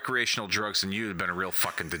in recreational drugs, then you would have been a real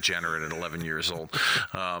fucking degenerate at 11 years old.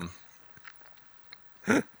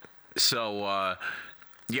 So,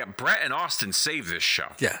 yeah, Brett and Austin saved this show.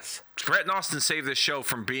 Yes. Brett and Austin saved this show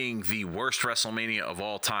from being the worst WrestleMania of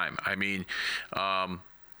all time. I mean,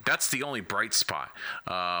 that's the only bright spot.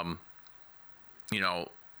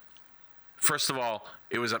 First of all,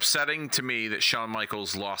 it was upsetting to me that Shawn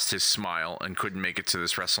Michaels lost his smile and couldn't make it to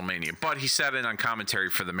this WrestleMania. But he sat in on commentary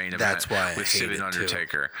for the main That's event why I with Sid hate and it, too.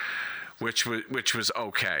 Undertaker, which was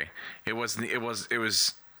okay. It was a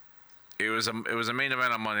main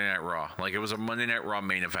event on Monday Night Raw. Like, it was a Monday Night Raw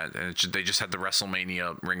main event, and they just had the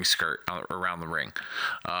WrestleMania ring skirt around the ring.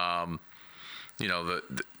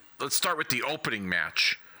 Let's start with the opening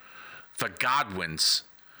match. The Godwins,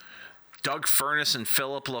 Doug Furnas and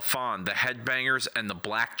Philip LaFon, the Headbangers and the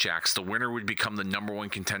Blackjacks. The winner would become the number one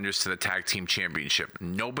contenders to the Tag Team Championship.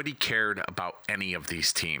 Nobody cared about any of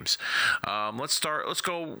these teams. Let's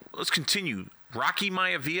continue. Rocky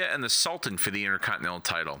Maivia and the Sultan for the Intercontinental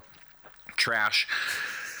title. Trash.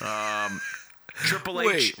 Triple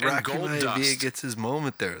H and Rocky Maivia Goldust. gets his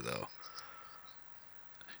moment there, though.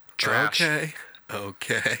 Trash.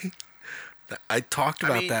 Okay. I talked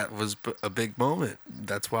about that was a big moment.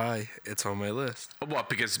 That's why it's on my list. What?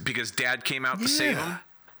 Because Dad came out to save him?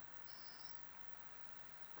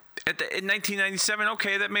 In 1997,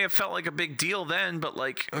 okay, that may have felt like a big deal then, but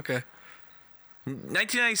like... Okay.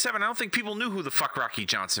 1997, I don't think people knew who the fuck Rocky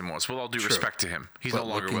Johnson was, with all due respect to him. He's no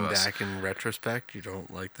longer with us. Looking back in retrospect, you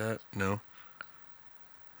don't like that? No?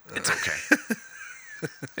 It's okay.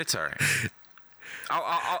 It's all right.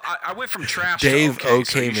 I went from trash Dave, to okay, okay,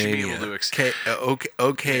 so you should Mania. be able to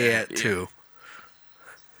okay at 2.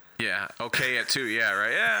 Yeah, okay at 2. Yeah,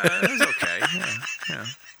 right. Yeah, it's okay.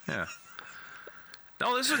 Yeah.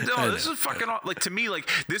 No, this is fucking like, to me, like,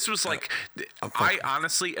 this was like, I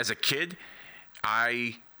honestly, as a kid,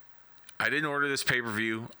 I didn't order this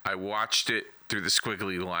pay-per-view. I watched it through the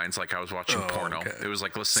squiggly lines like I was watching porno. Okay. It was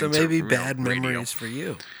like listening to So maybe bad radio. memories for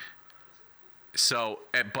you. So,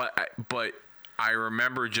 but I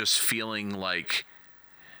remember just feeling like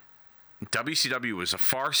WCW was a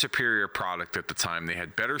far superior product at the time. They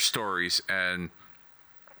had better stories, and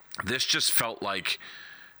this just felt like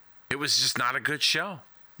it was just not a good show.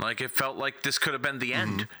 Like, it felt like this could have been the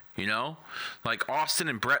end, you know? Like, Austin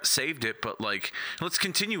and Brett saved it, but, like, let's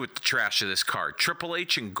continue with the trash of this card. Triple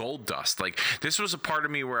H and Goldust. Like, this was a part of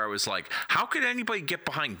me where I was like, how could anybody get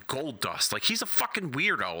behind Goldust? Like, he's a fucking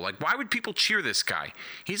weirdo. Like, why would people cheer this guy?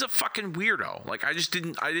 He's a fucking weirdo. Like, I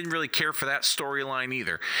didn't really care for that storyline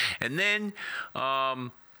either. And then,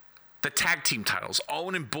 the tag team titles.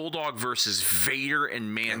 Owen and Bulldog versus Vader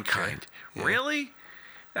and Mankind. Okay. Yeah. Really?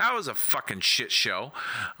 That was a fucking shit show.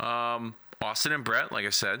 Austin and Brett, like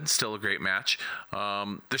I said, still a great match.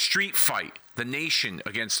 The street fight, the Nation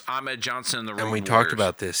against Ahmed Johnson and the Road And we Warriors. talked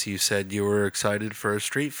about this. You said you were excited for a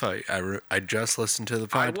street fight. I just listened to the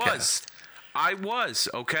podcast. I was,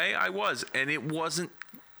 okay? I was. And it wasn't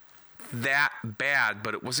that bad,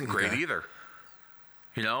 but it wasn't great either.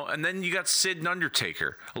 You know, and then you got Sid and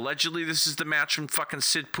Undertaker. Allegedly, this is the match when fucking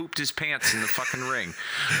Sid pooped his pants in the fucking ring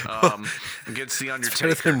against the Undertaker.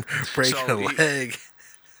 It's better than breaking a leg.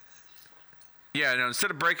 Yeah, no,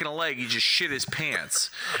 instead of breaking a leg, he just shit his pants.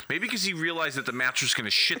 Maybe because he realized that the match was going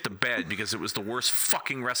to shit the bed because it was the worst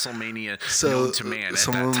fucking WrestleMania known to man at that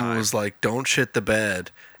time. Someone was like, don't shit the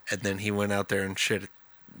bed. And then he went out there and shit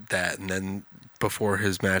that. And then before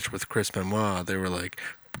his match with Chris Benoit, they were like,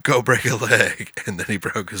 go break a leg, and then he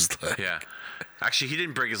broke his leg. Yeah. Actually, he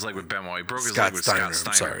didn't break his leg with Benoit. He broke his Scott leg with Steiner,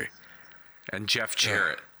 Scott Steiner. I'm sorry. And Jeff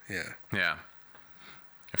Jarrett. Yeah.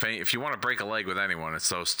 If you want to break a leg with anyone, it's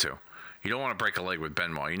those two. You don't want to break a leg with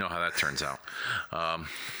Benoit. You know how that turns out.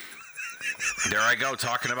 There I go,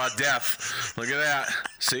 talking about death. Look at that.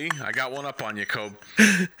 See? I got one up on you, Cobe.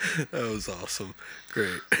 That was awesome.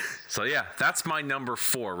 Great. So yeah, that's my number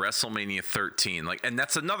 4, WrestleMania 13. Like, and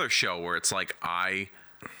that's another show where it's like I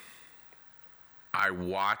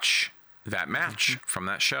watch that match from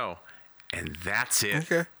that show, and that's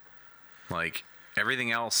it. Okay. Like,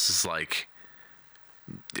 everything else is like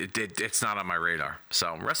it's not on my radar.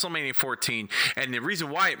 So WrestleMania 14, and the reason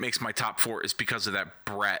why it makes my top 4 is because of that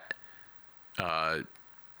Brett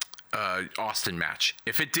Austin match.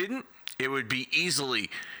 If it didn't, it would be easily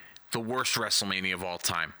the worst WrestleMania of all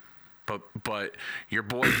time. But your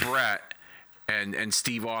boy Brett and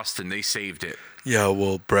Steve Austin, they saved it. Yeah,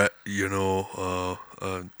 well, Brett, you know,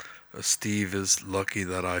 Steve is lucky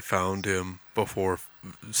that I found him before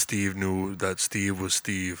Steve knew that Steve was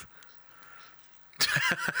Steve.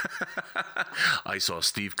 I saw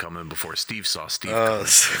Steve coming before Steve saw Steve coming.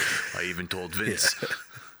 I even told Vince. Yeah.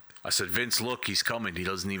 I said, Vince, look, he's coming. He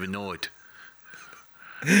doesn't even know it.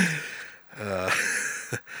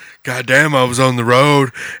 goddamn, I was on the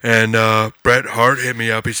road, and Bret Hart hit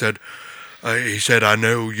me up. He said, I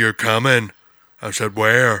know you're coming. I said,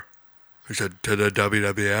 where? He said, to the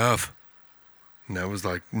WWF. And that was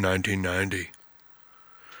like 1990.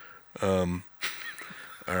 All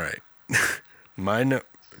right. What?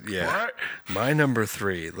 My number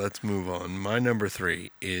 3, let's move on. My number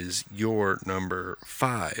 3 is your number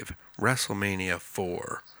 5, WrestleMania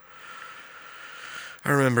 4. I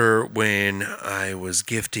remember when I was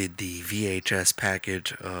gifted the VHS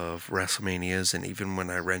package of WrestleManias, and even when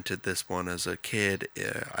I rented this one as a kid,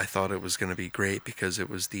 I thought it was going to be great because it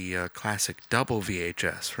was the classic double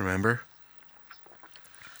VHS, remember?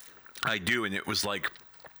 I do, and it was like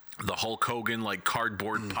the Hulk Hogan like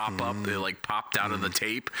cardboard pop up. They like popped out of the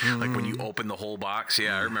tape, like when you open the whole box.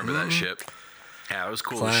 Yeah, I remember that shit. Yeah, it was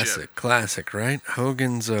cool as shit. Classic, right?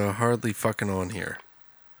 Hogan's hardly fucking on here.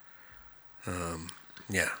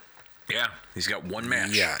 Yeah. Yeah, he's got one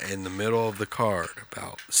match. Yeah, in the middle of the card,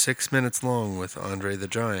 about 6 minutes long with Andre the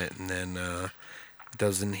Giant, and then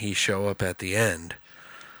doesn't he show up at the end?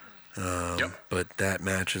 Yep. But that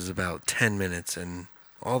match is about 10 minutes, and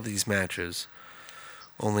all these matches,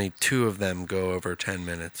 only 2 of them go over 10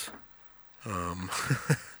 minutes. And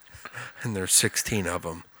there's 16 of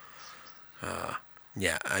them.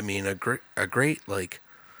 Yeah, I mean, a great like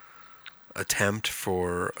attempt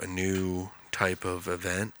for a new type of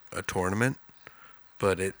event, a tournament,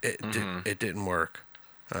 but it didn't work.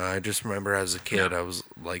 I just remember as a kid, I was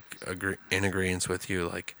like in agreement with you,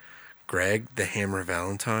 like Greg the Hammer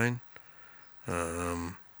Valentine,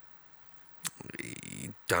 Don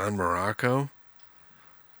Morocco.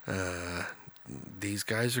 These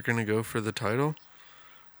guys are gonna go for the title?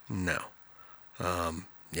 No.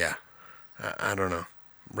 Yeah. I don't know.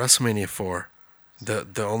 WrestleMania 4.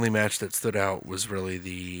 The only match that stood out was really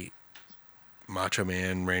the Macho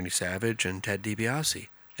Man, Randy Savage, and Ted DiBiase,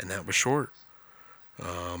 and that was short.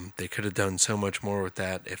 They could have done so much more with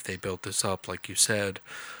that if they built this up, like you said,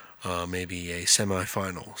 maybe a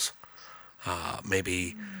semifinals.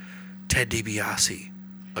 Maybe Ted DiBiase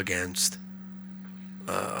against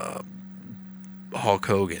Hulk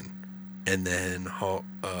Hogan, and then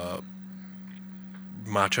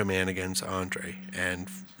Macho Man against Andre, and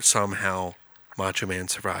somehow Macho Man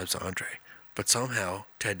survives Andre. But somehow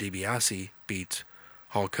Ted DiBiase beats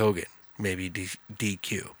Hulk Hogan, maybe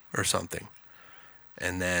DQ or something.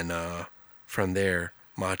 And then from there,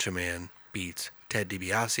 Macho Man beats Ted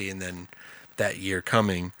DiBiase, and then that year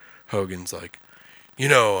coming, Hogan's like,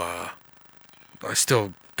 I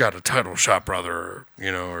still got a title shot, brother,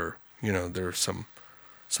 or there's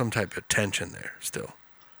some type of tension there still.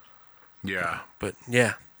 Yeah. But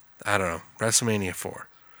yeah, I don't know. WrestleMania 4.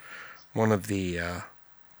 One of the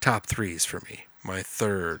top 3s for me. My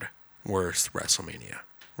 3rd worst WrestleMania.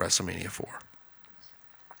 WrestleMania 4.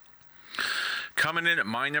 Coming in at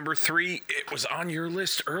my number 3, it was on your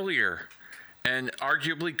list earlier, and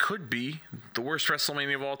arguably could be the worst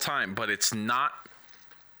WrestleMania of all time, but it's not,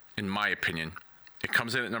 in my opinion. It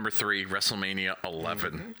comes in at number 3, WrestleMania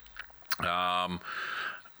 11.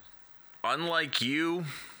 Unlike you,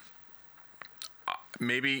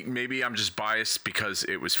 maybe I'm just biased because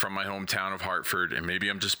it was from my hometown of Hartford, and maybe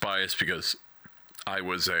I'm just biased because I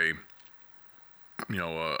was a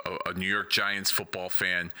New York Giants football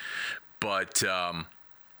fan, but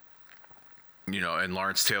and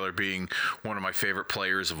Lawrence Taylor being one of my favorite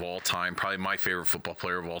players of all time, probably my favorite football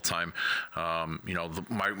player of all time.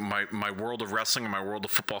 My world of wrestling and my world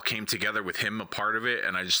of football came together with him a part of it,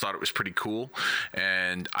 and I just thought it was pretty cool.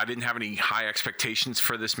 And I didn't have any high expectations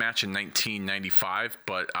for this match in 1995,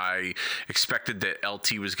 but I expected that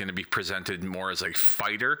LT was going to be presented more as a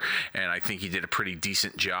fighter, and I think he did a pretty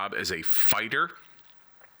decent job as a fighter.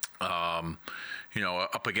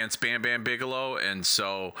 Up against Bam Bam Bigelow, and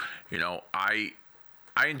so I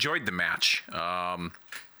enjoyed the match, and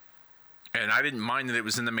I didn't mind that it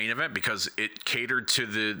was in the main event because it catered to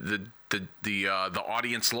the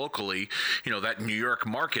audience locally, that New York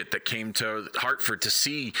market that came to Hartford to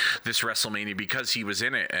see this WrestleMania because he was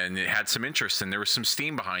in it, and it had some interest and there was some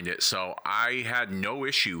steam behind it. So I had no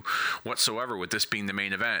issue whatsoever with this being the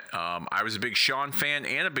main event. I was a big Shawn fan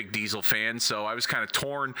and a big Diesel fan, so I was kind of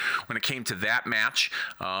torn when it came to that match.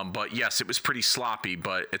 But yes, it was pretty sloppy,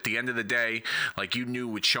 but at the end of the day, like you knew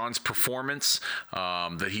with Shawn's performance,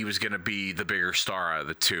 that he was going to be the bigger star out of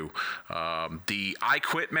the two. The I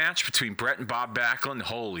Quit match between Bret and Bob Backlund,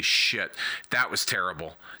 holy shit, that was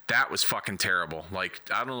terrible. That was fucking terrible. Like,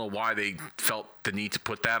 I don't know why they felt the need to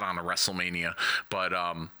put that on a WrestleMania, but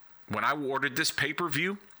when I ordered this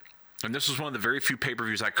pay-per-view, and this was one of the very few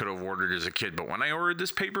pay-per-views I could have ordered as a kid, but when I ordered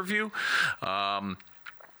this pay-per-view,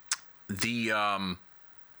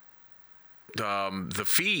 the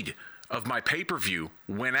feed of my pay-per-view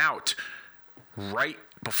went out right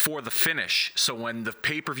before the finish. So when the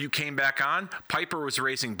pay-per-view came back on, Piper was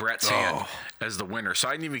raising Brett's hand as the winner. So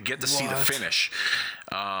I didn't even get to see the finish.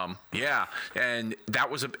 Yeah, and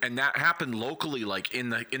that happened locally, like in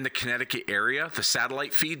the Connecticut area. The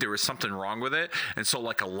satellite feed, there was something wrong with it, and so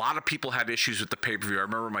like a lot of people had issues with the pay-per-view. I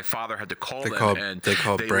remember my father had to call them. They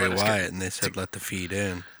called Bray Wyatt and they said let the feed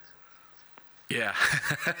in. Yeah,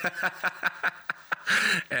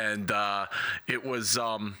 and it was.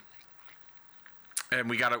 And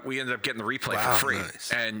we ended up getting the replay for free,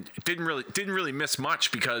 nice. And it didn't really miss much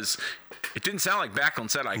because it didn't sound like Backlund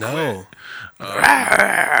said I quit.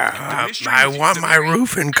 I want my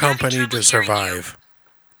roofing company to survive.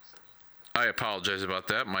 I apologize about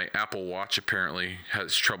that. My Apple Watch apparently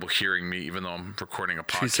has trouble hearing me, even though I'm recording a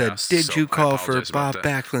podcast. She said, "Did you call for Bob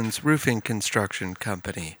Backlund's roofing construction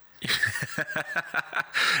company?"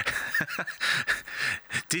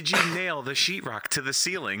 Did you nail the sheetrock to the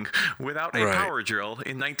ceiling without a power drill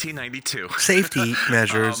in 1992? Safety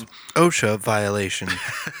measures, OSHA violation.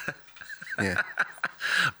 Yeah.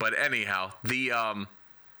 But anyhow, the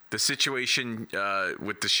situation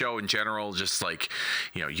with the show in general, just like,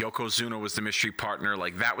 Yokozuna was the mystery partner.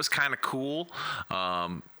 Like, that was kind of cool.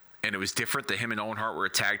 And it was different that him and Owen Hart were a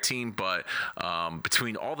tag team, but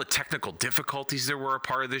between all the technical difficulties there were a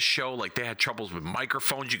part of this show, like they had troubles with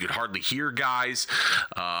microphones, you could hardly hear guys.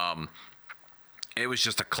 It was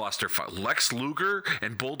just a clusterfuck. Lex Luger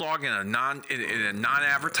and Bulldog in a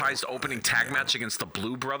non-advertised opening tag match against the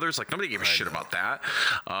Blue Brothers. Like, nobody gave a shit about that.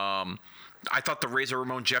 I thought the Razor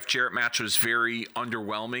Ramon Jeff Jarrett match was very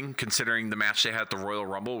underwhelming, considering the match they had at the Royal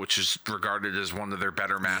Rumble, which is regarded as one of their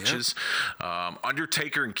better matches. Yep.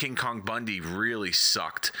 Undertaker and King Kong Bundy really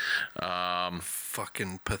sucked.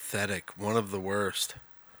 Fucking pathetic. One of the worst.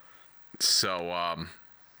 So,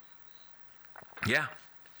 yeah.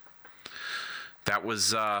 That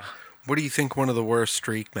was... what do you think one of the worst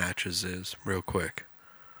streak matches is, real quick?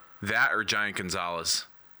 That or Giant Gonzalez,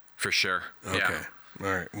 for sure. Okay. Yeah. All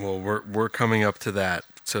right. Well, we're coming up to that.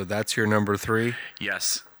 So that's your number 3?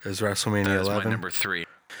 Yes. Is WrestleMania 11? That is my number 3.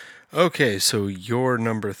 Okay, so your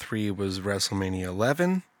number 3 was WrestleMania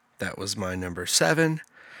 11. That was my number 7.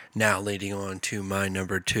 Now leading on to my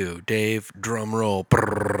number 2. Dave, drum roll.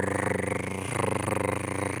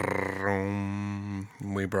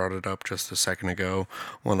 We brought it up just a second ago.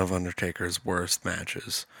 One of Undertaker's worst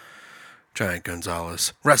matches. Giant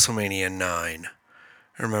Gonzalez. WrestleMania 9.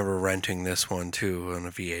 I remember renting this one too on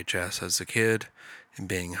a VHS as a kid and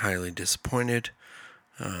being highly disappointed.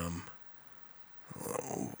 I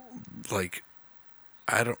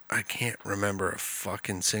can't remember a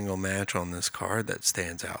fucking single match on this card that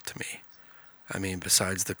stands out to me. I mean,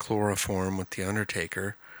 besides the chloroform with The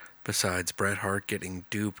Undertaker, besides Bret Hart getting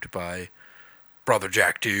duped by Brother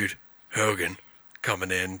Jack Dude, Hogan,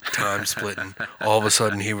 coming in, time splitting. All of a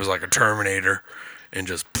sudden he was like a Terminator. And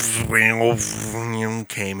just came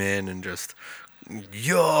in and just,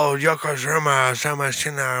 yo, Yokozuna,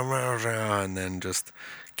 and then just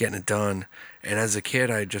getting it done. And as a kid,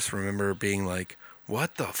 I just remember being like,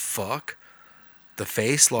 what the fuck? The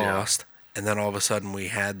face lost, and then all of a sudden we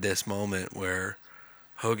had this moment where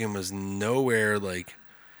Hogan was nowhere, like,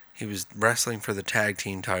 he was wrestling for the tag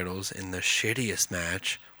team titles in the shittiest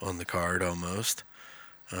match on the card almost.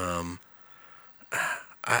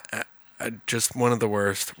 Just one of the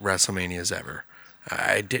worst WrestleManias ever.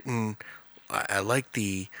 I like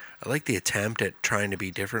the attempt at trying to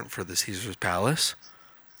be different for the Caesar's Palace,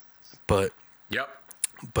 but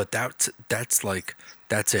that's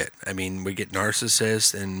it. I mean, we get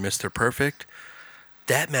Narcissist and Mr. Perfect.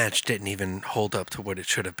 That match didn't even hold up to what it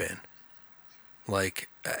should have been. Like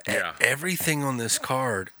everything on this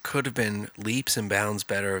card could have been leaps and bounds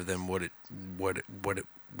better than what it could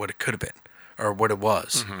have been or what it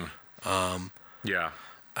was. Mm-hmm.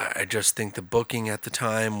 I just think the booking at the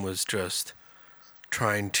time was just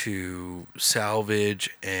trying to salvage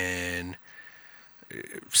and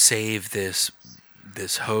save this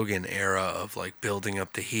Hogan era of like building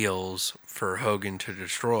up the heels for Hogan to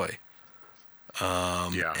destroy.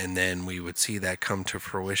 And then we would see that come to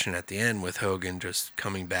fruition at the end with Hogan just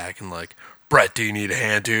coming back and like, Brett, do you need a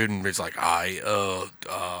hand, dude? And he's like, I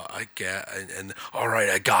get, and all right,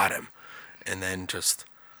 I got him. And then just,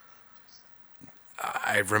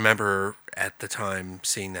 I remember at the time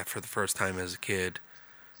seeing that for the first time as a kid.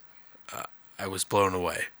 I was blown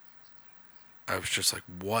away. I was just like,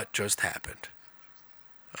 what just happened?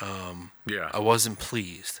 I wasn't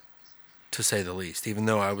pleased, to say the least. Even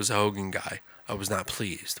though I was a Hogan guy, I was not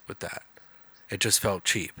pleased with that. It just felt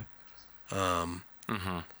cheap.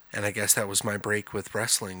 And I guess that was my break with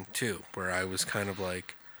wrestling, too, where I was kind of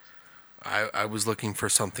like, I was looking for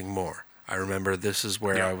something more. I remember this is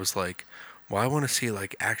where I was like, well, I want to see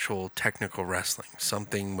like actual technical wrestling,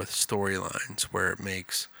 something with storylines where it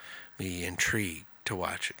makes me intrigued to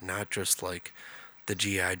watch it, not just like the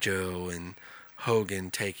G.I. Joe and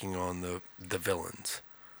Hogan taking on the villains.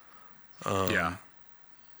 Yeah.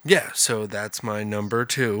 Yeah, so that's my number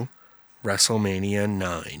 2, WrestleMania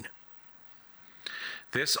 9.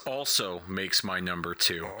 This also makes my number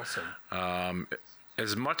 2. Awesome.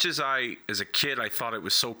 As much as as a kid, I thought it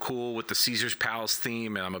was so cool with the Caesar's Palace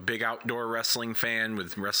theme, and I'm a big outdoor wrestling fan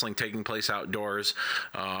with wrestling taking place outdoors.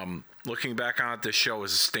 Looking back on it, this show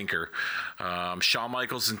was a stinker. Shawn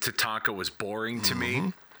Michaels and Tatanka was boring to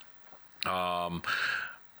me.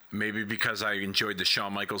 Maybe because I enjoyed the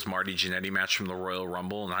Shawn Michaels Marty Jannetty match from the Royal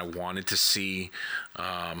Rumble, and I wanted to see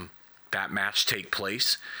that match take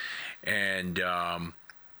place. And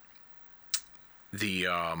the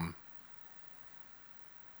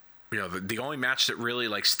only match that really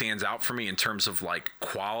like stands out for me in terms of like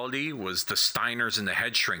quality was the Steiners and the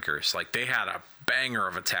Head Shrinkers. Like they had a banger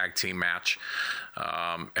of a tag team match.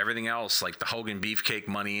 Everything else, like the Hogan Beefcake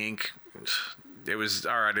Money Inc., it was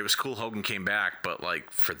all right. It was cool Hogan came back, but like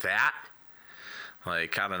for that,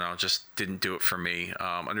 like, I don't know, just didn't do it for me.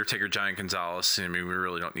 Undertaker, Giant Gonzalez, I mean, we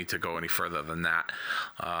really don't need to go any further than that.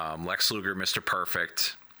 Lex Luger, Mr.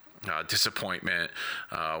 Perfect. Disappointment.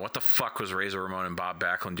 What the fuck was Razor Ramon and Bob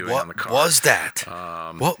Backlund doing on the card?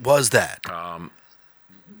 What was that?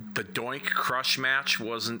 The Doink Crush match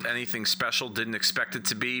wasn't anything special. Didn't expect it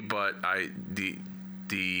to be, but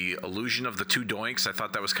the illusion of the two Doinks, I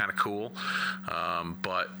thought that was kind of cool.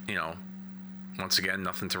 But once again,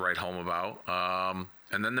 nothing to write home about.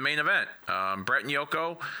 And then the main event, Bret and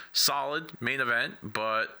Yoko, solid main event,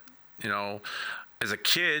 but as a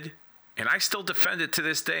kid. And I still defend it to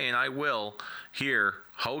this day, and I will here.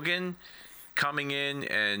 Hogan coming in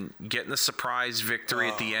and getting the surprise victory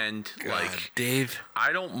at the end. God, like, Dave.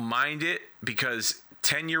 I don't mind it because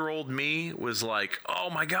 10-year-old me was like, oh,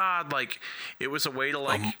 my God. Like, it was a way to,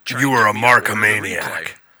 like, try you and were get a me to order the Markomaniac.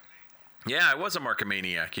 replay. Yeah, I was a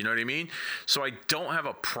Markomaniac. You know what I mean? So I don't have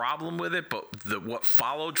a problem with it, but what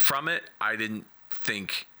followed from it, I didn't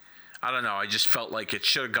think... I don't know. I just felt like it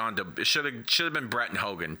should have been Bret and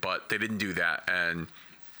Hogan, but they didn't do that, and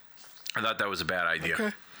I thought that was a bad idea.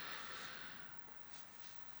 Okay.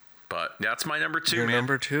 But that's my number 2. Your man.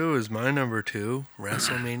 number 2 is my number 2,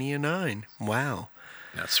 WrestleMania 9. Wow.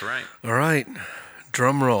 That's right. All right,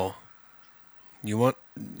 drum roll. You want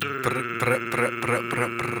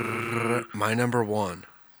my number 1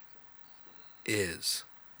 is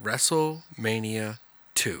WrestleMania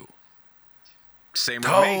 2. Same with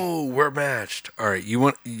me. Oh, we're matched. All right, you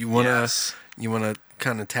want Yes. to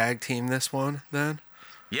kind of tag team this one then?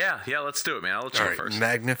 Yeah, let's do it, man. I'll let you All go right, first.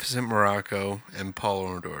 Magnificent Morocco and Paul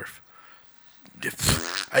Orndorff.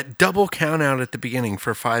 A double count out at the beginning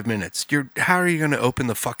for 5 minutes. How are you going to open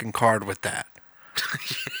the fucking card with that?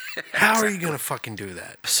 How are you going to fucking do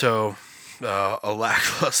that? So, a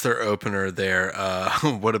lackluster opener there.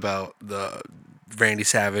 What about the Randy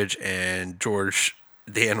Savage and George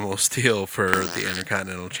the Animal Steel for the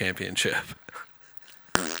Intercontinental Championship?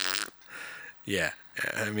 Yeah,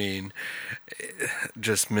 I mean,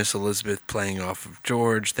 just Miss Elizabeth playing off of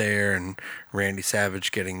George there, and Randy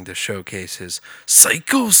Savage getting to showcase his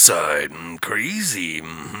psycho side and crazy,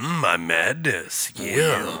 my madness,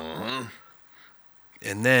 yeah.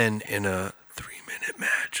 And then in a 3-minute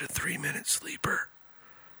match, a 3-minute sleeper,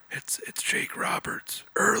 it's Jake Roberts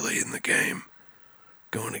early in the game,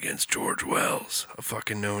 going against George Wells, a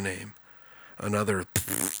fucking no-name. Another...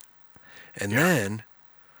 And then...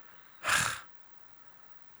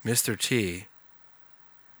 Mr. T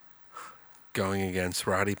going against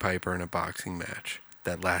Roddy Piper in a boxing match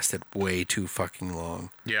that lasted way too fucking long.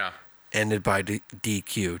 Yeah. Ended by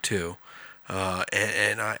DQ, too.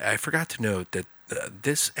 And I forgot to note that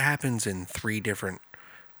this happens in 3 different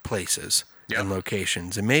places and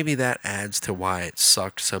locations. And maybe that adds to why it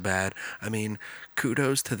sucked so bad. I mean,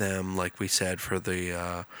 kudos to them, like we said, for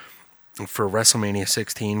the for WrestleMania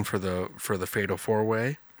 16 for the Fatal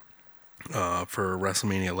 4-Way. For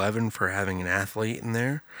WrestleMania 11 for having an athlete in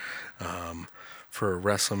there. For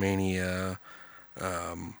WrestleMania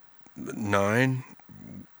 9,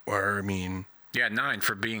 Yeah, 9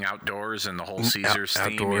 for being outdoors and the whole Caesars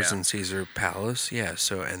theme. Outdoors and Caesar Palace, yeah.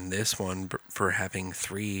 So, and this one for having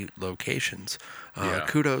 3 locations.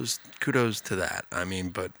 Kudos to that. I mean,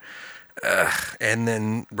 but and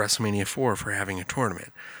then WrestleMania 4 for having a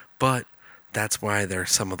tournament. But that's why they're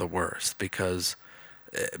some of the worst, because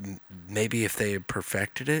maybe if they had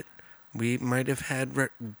perfected it, we might have had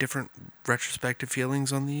different retrospective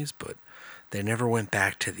feelings on these, but they never went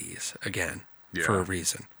back to these again for a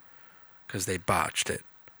reason, because they botched it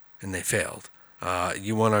and they failed.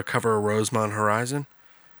 You want to cover a Rosemont Horizon?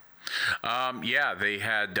 Yeah, they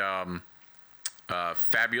had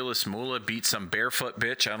Fabulous Moolah beat some barefoot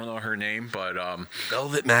bitch. I don't know her name, but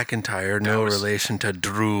Velvet McIntyre, no relation to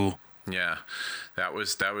Drew. Yeah, that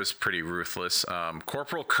was pretty ruthless.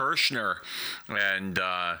 Corporal Kirshner and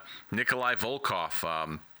Nikolai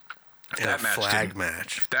Volkov. In a flag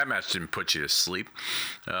match. If that match didn't put you to sleep.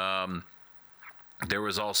 There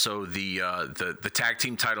was also the tag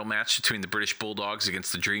team title match between the British Bulldogs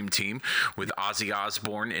against the Dream Team with Ozzy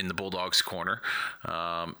Osbourne in the Bulldogs' corner.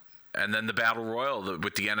 And then the Battle Royal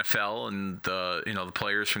with the NFL and the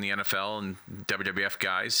players from the NFL and WWF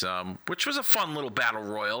guys, which was a fun little Battle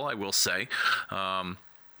Royal, I will say.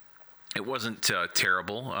 It wasn't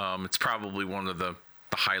terrible. It's probably one of the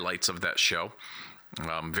highlights of that show.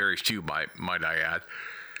 Very few, might I add.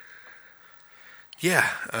 Yeah,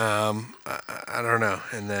 I don't know.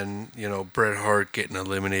 And then, Bret Hart getting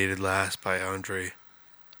eliminated last by Andre.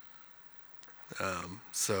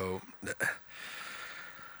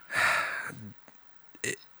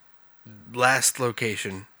 Last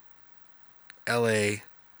location, LA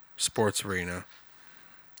Sports Arena.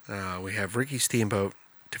 We have Ricky Steamboat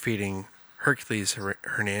defeating Hercules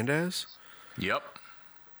Hernandez. Yep.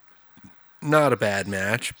 Not a bad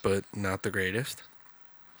match, but not the greatest.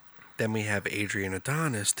 Then we have Adrian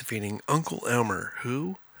Adonis defeating Uncle Elmer.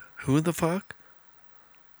 Who? Who the fuck?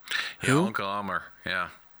 Yeah, Uncle Elmer. Yeah.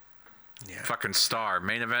 Fucking star.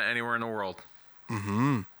 Main event anywhere in the world.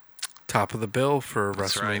 Mm-hmm. Top of the bill for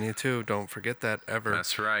WrestleMania 2. Don't forget that ever.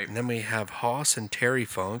 That's right. And then we have Hoss and Terry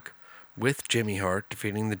Funk with Jimmy Hart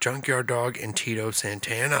defeating the Junkyard Dog and Tito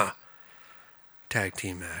Santana. Tag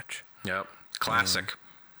team match. Yep. Classic.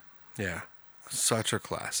 Yeah. Such a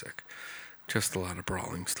classic. Just a lot of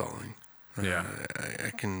brawling, stalling. Yeah. I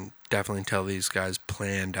can definitely tell these guys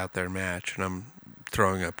planned out their match, and I'm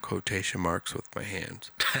throwing up quotation marks with my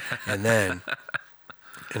hands. And then,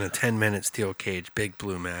 in a 10-minute steel cage, Big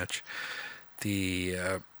Blue match,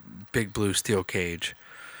 the Big Blue steel cage,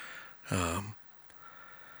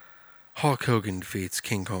 Hulk Hogan defeats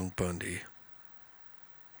King Kong Bundy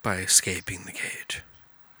by escaping the cage.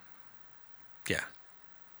 Yeah.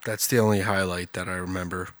 That's the only highlight that I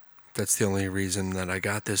remember. That's the only reason that I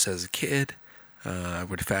got this as a kid. I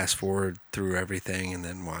would fast forward through everything and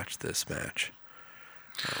then watch this match.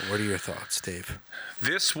 What are your thoughts, Dave?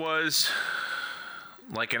 This was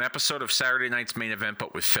like an episode of Saturday Night's Main Event,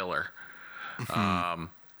 but with filler. Mm-hmm.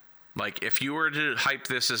 Like, if you were to hype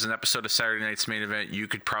this as an episode of Saturday Night's Main Event, you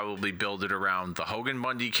could probably build it around the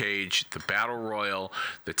Hogan-Bundy cage, the Battle Royal,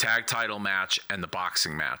 the tag title match, and the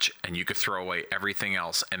boxing match. And you could throw away everything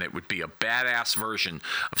else, and it would be a badass version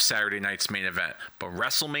of Saturday Night's Main Event. But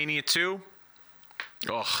WrestleMania 2,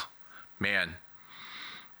 oh, man.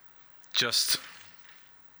 Just,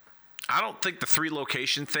 I don't think the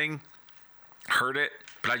 3-location thing hurt it,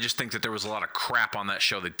 but I just think that there was a lot of crap on that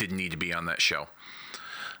show that didn't need to be on that show.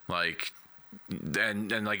 Like,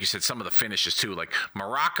 and like you said, some of the finishes too, like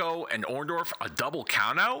Morocco and Orndorff, a double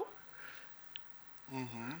count out.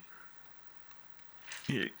 Mm-hmm.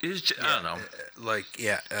 I don't know. I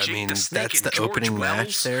mean, that's the opening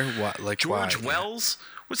match there. What, like, George why? Wells?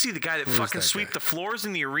 Was he the guy that fucking sweep the floors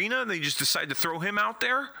in the arena and they just decided to throw him out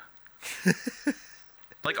there?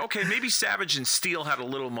 Like, okay, maybe Savage and Steele had a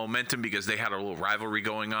little momentum because they had a little rivalry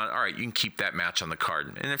going on. All right, you can keep that match on the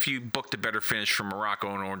card. And if you booked a better finish from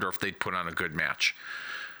Morocco and Orndorff, they'd put on a good match.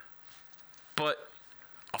 But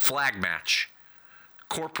a flag match.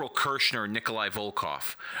 Corporal Kirshner and Nikolai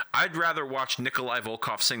Volkov. I'd rather watch Nikolai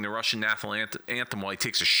Volkov sing the Russian national anthem while he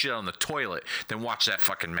takes a shit on the toilet than watch that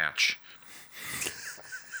fucking match.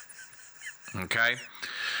 Okay?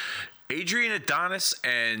 Adrian Adonis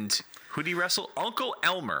and... who'd he wrestle? Uncle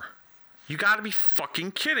Elmer. You gotta be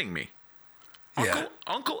fucking kidding me.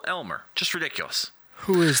 Uncle Elmer. Just ridiculous.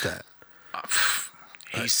 Who is that?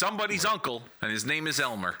 He's somebody's uncle, and his name is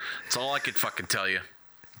Elmer. That's all I could fucking tell you.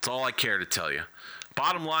 That's all I care to tell you.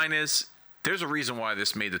 Bottom line is, there's a reason why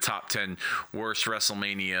this made the top 10 worst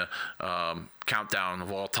WrestleMania countdown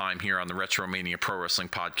of all time here on the Retromania Pro Wrestling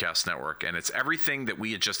Podcast Network. And it's everything that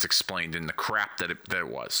we had just explained in the crap that it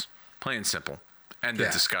was. Plain and simple. End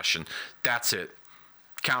of discussion. That's it.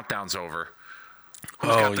 Countdown's over.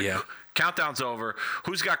 Countdown's over.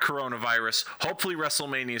 Who's got coronavirus? Hopefully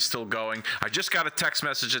WrestleMania is still going. I just got a text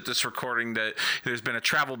message at this recording that there's been a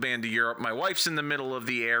travel ban to Europe. My wife's in the middle of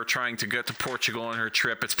the air trying to get to Portugal on her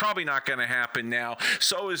trip. It's probably not going to happen now.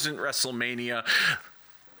 So isn't WrestleMania.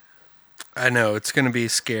 I know it's going to be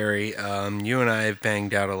scary. You and I have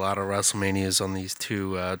banged out a lot of WrestleManias on these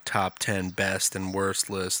two top 10 best and worst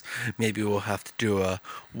lists. Maybe we'll have to do a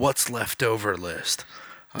what's left over list.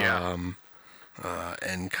 Yeah.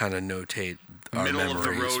 And kind of notate our Middle of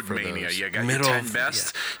the memories road for mania. those. You got Middle your 10 of-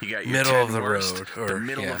 best. yeah. You got your Middle 10 of the worst. road, The or-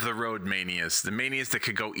 middle yeah. of the road manias. The manias that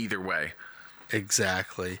could go either way.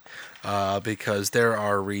 Exactly. Because there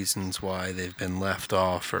are reasons why they've been left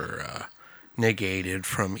off or negated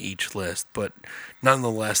from each list. But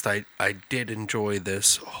nonetheless, I did enjoy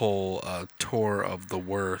this whole tour of the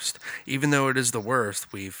worst. Even though it is the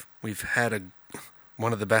worst, we've had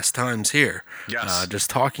one of the best times here. Yes. Just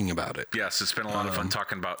talking about it. Yes, it's been a lot of fun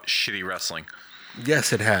talking about shitty wrestling.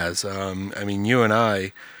 Yes, it has. I mean, you and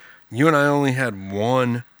I only had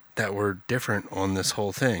one that were different on this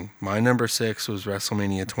whole thing. My number 6 was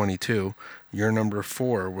WrestleMania 22. Your number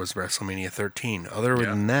 4 was WrestleMania 13. Other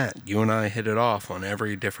than that, you and I hit it off on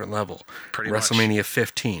every different level. Pretty much. WrestleMania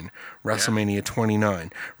 15, WrestleMania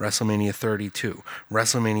 29, WrestleMania 32,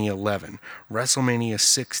 WrestleMania 11, WrestleMania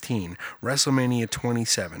 16, WrestleMania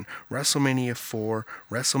 27, WrestleMania 4,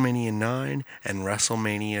 WrestleMania 9, and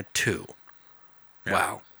WrestleMania 2. Yeah.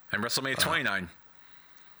 Wow. And WrestleMania 29.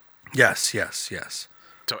 Yes.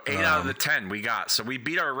 So 8 out of the 10 we got. So we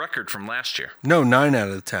beat our record from last year. No, 9 out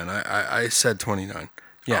of the 10. I said 29.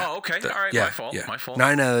 Yeah. Oh, okay. All right. Yeah, My fault. yeah. My fault.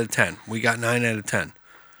 9 out of the 10. We got 9 out of 10.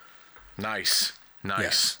 Nice.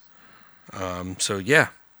 So yeah.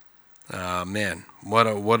 Man, what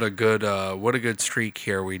a good streak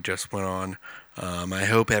here we just went on. I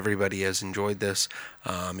hope everybody has enjoyed this.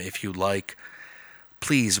 If you like,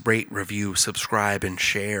 please rate, review, subscribe, and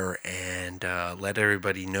share, and let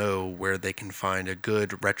everybody know where they can find a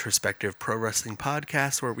good retrospective pro wrestling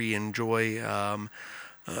podcast where we enjoy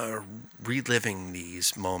reliving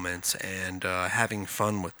these moments and having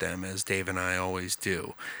fun with them, as Dave and I always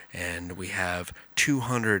do. And we have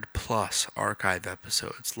 200 plus archive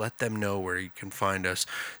episodes. Let them know where you can find us: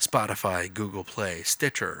 Spotify, Google Play,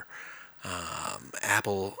 Stitcher,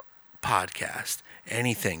 Apple Podcast,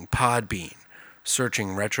 anything, Podbean.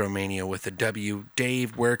 Searching Retromania with a W.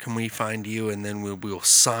 Dave, where can we find you? And then we'll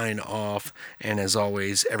sign off. And as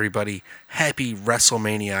always, everybody, happy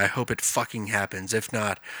WrestleMania. I hope it fucking happens. If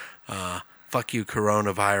not, fuck you,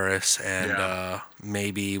 coronavirus. And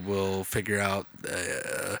maybe we'll figure out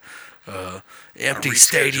empty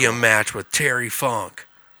stadium match with Terry Funk.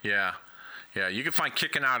 Yeah. Yeah, you can find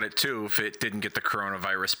Kicking Out at 2 if it didn't get the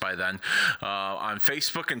coronavirus by then. On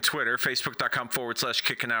Facebook and Twitter,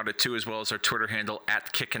 facebook.com/Kicking Out at 2, as well as our Twitter handle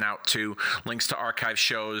 @Kicking Out 2. Links to archive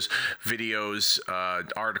shows, videos,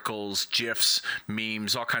 articles, GIFs,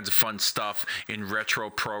 memes, all kinds of fun stuff in retro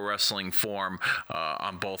pro wrestling form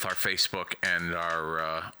on both our Facebook and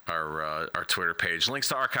our Twitter page. Links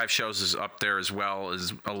to archive shows is up there as well,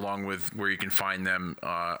 as along with where you can find them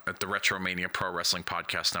at the Retromania Pro Wrestling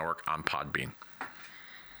Podcast Network on Podbean.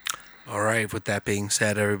 All right, with that being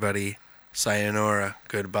said, everybody, sayonara,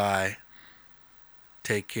 goodbye,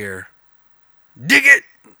 take care. Dig it!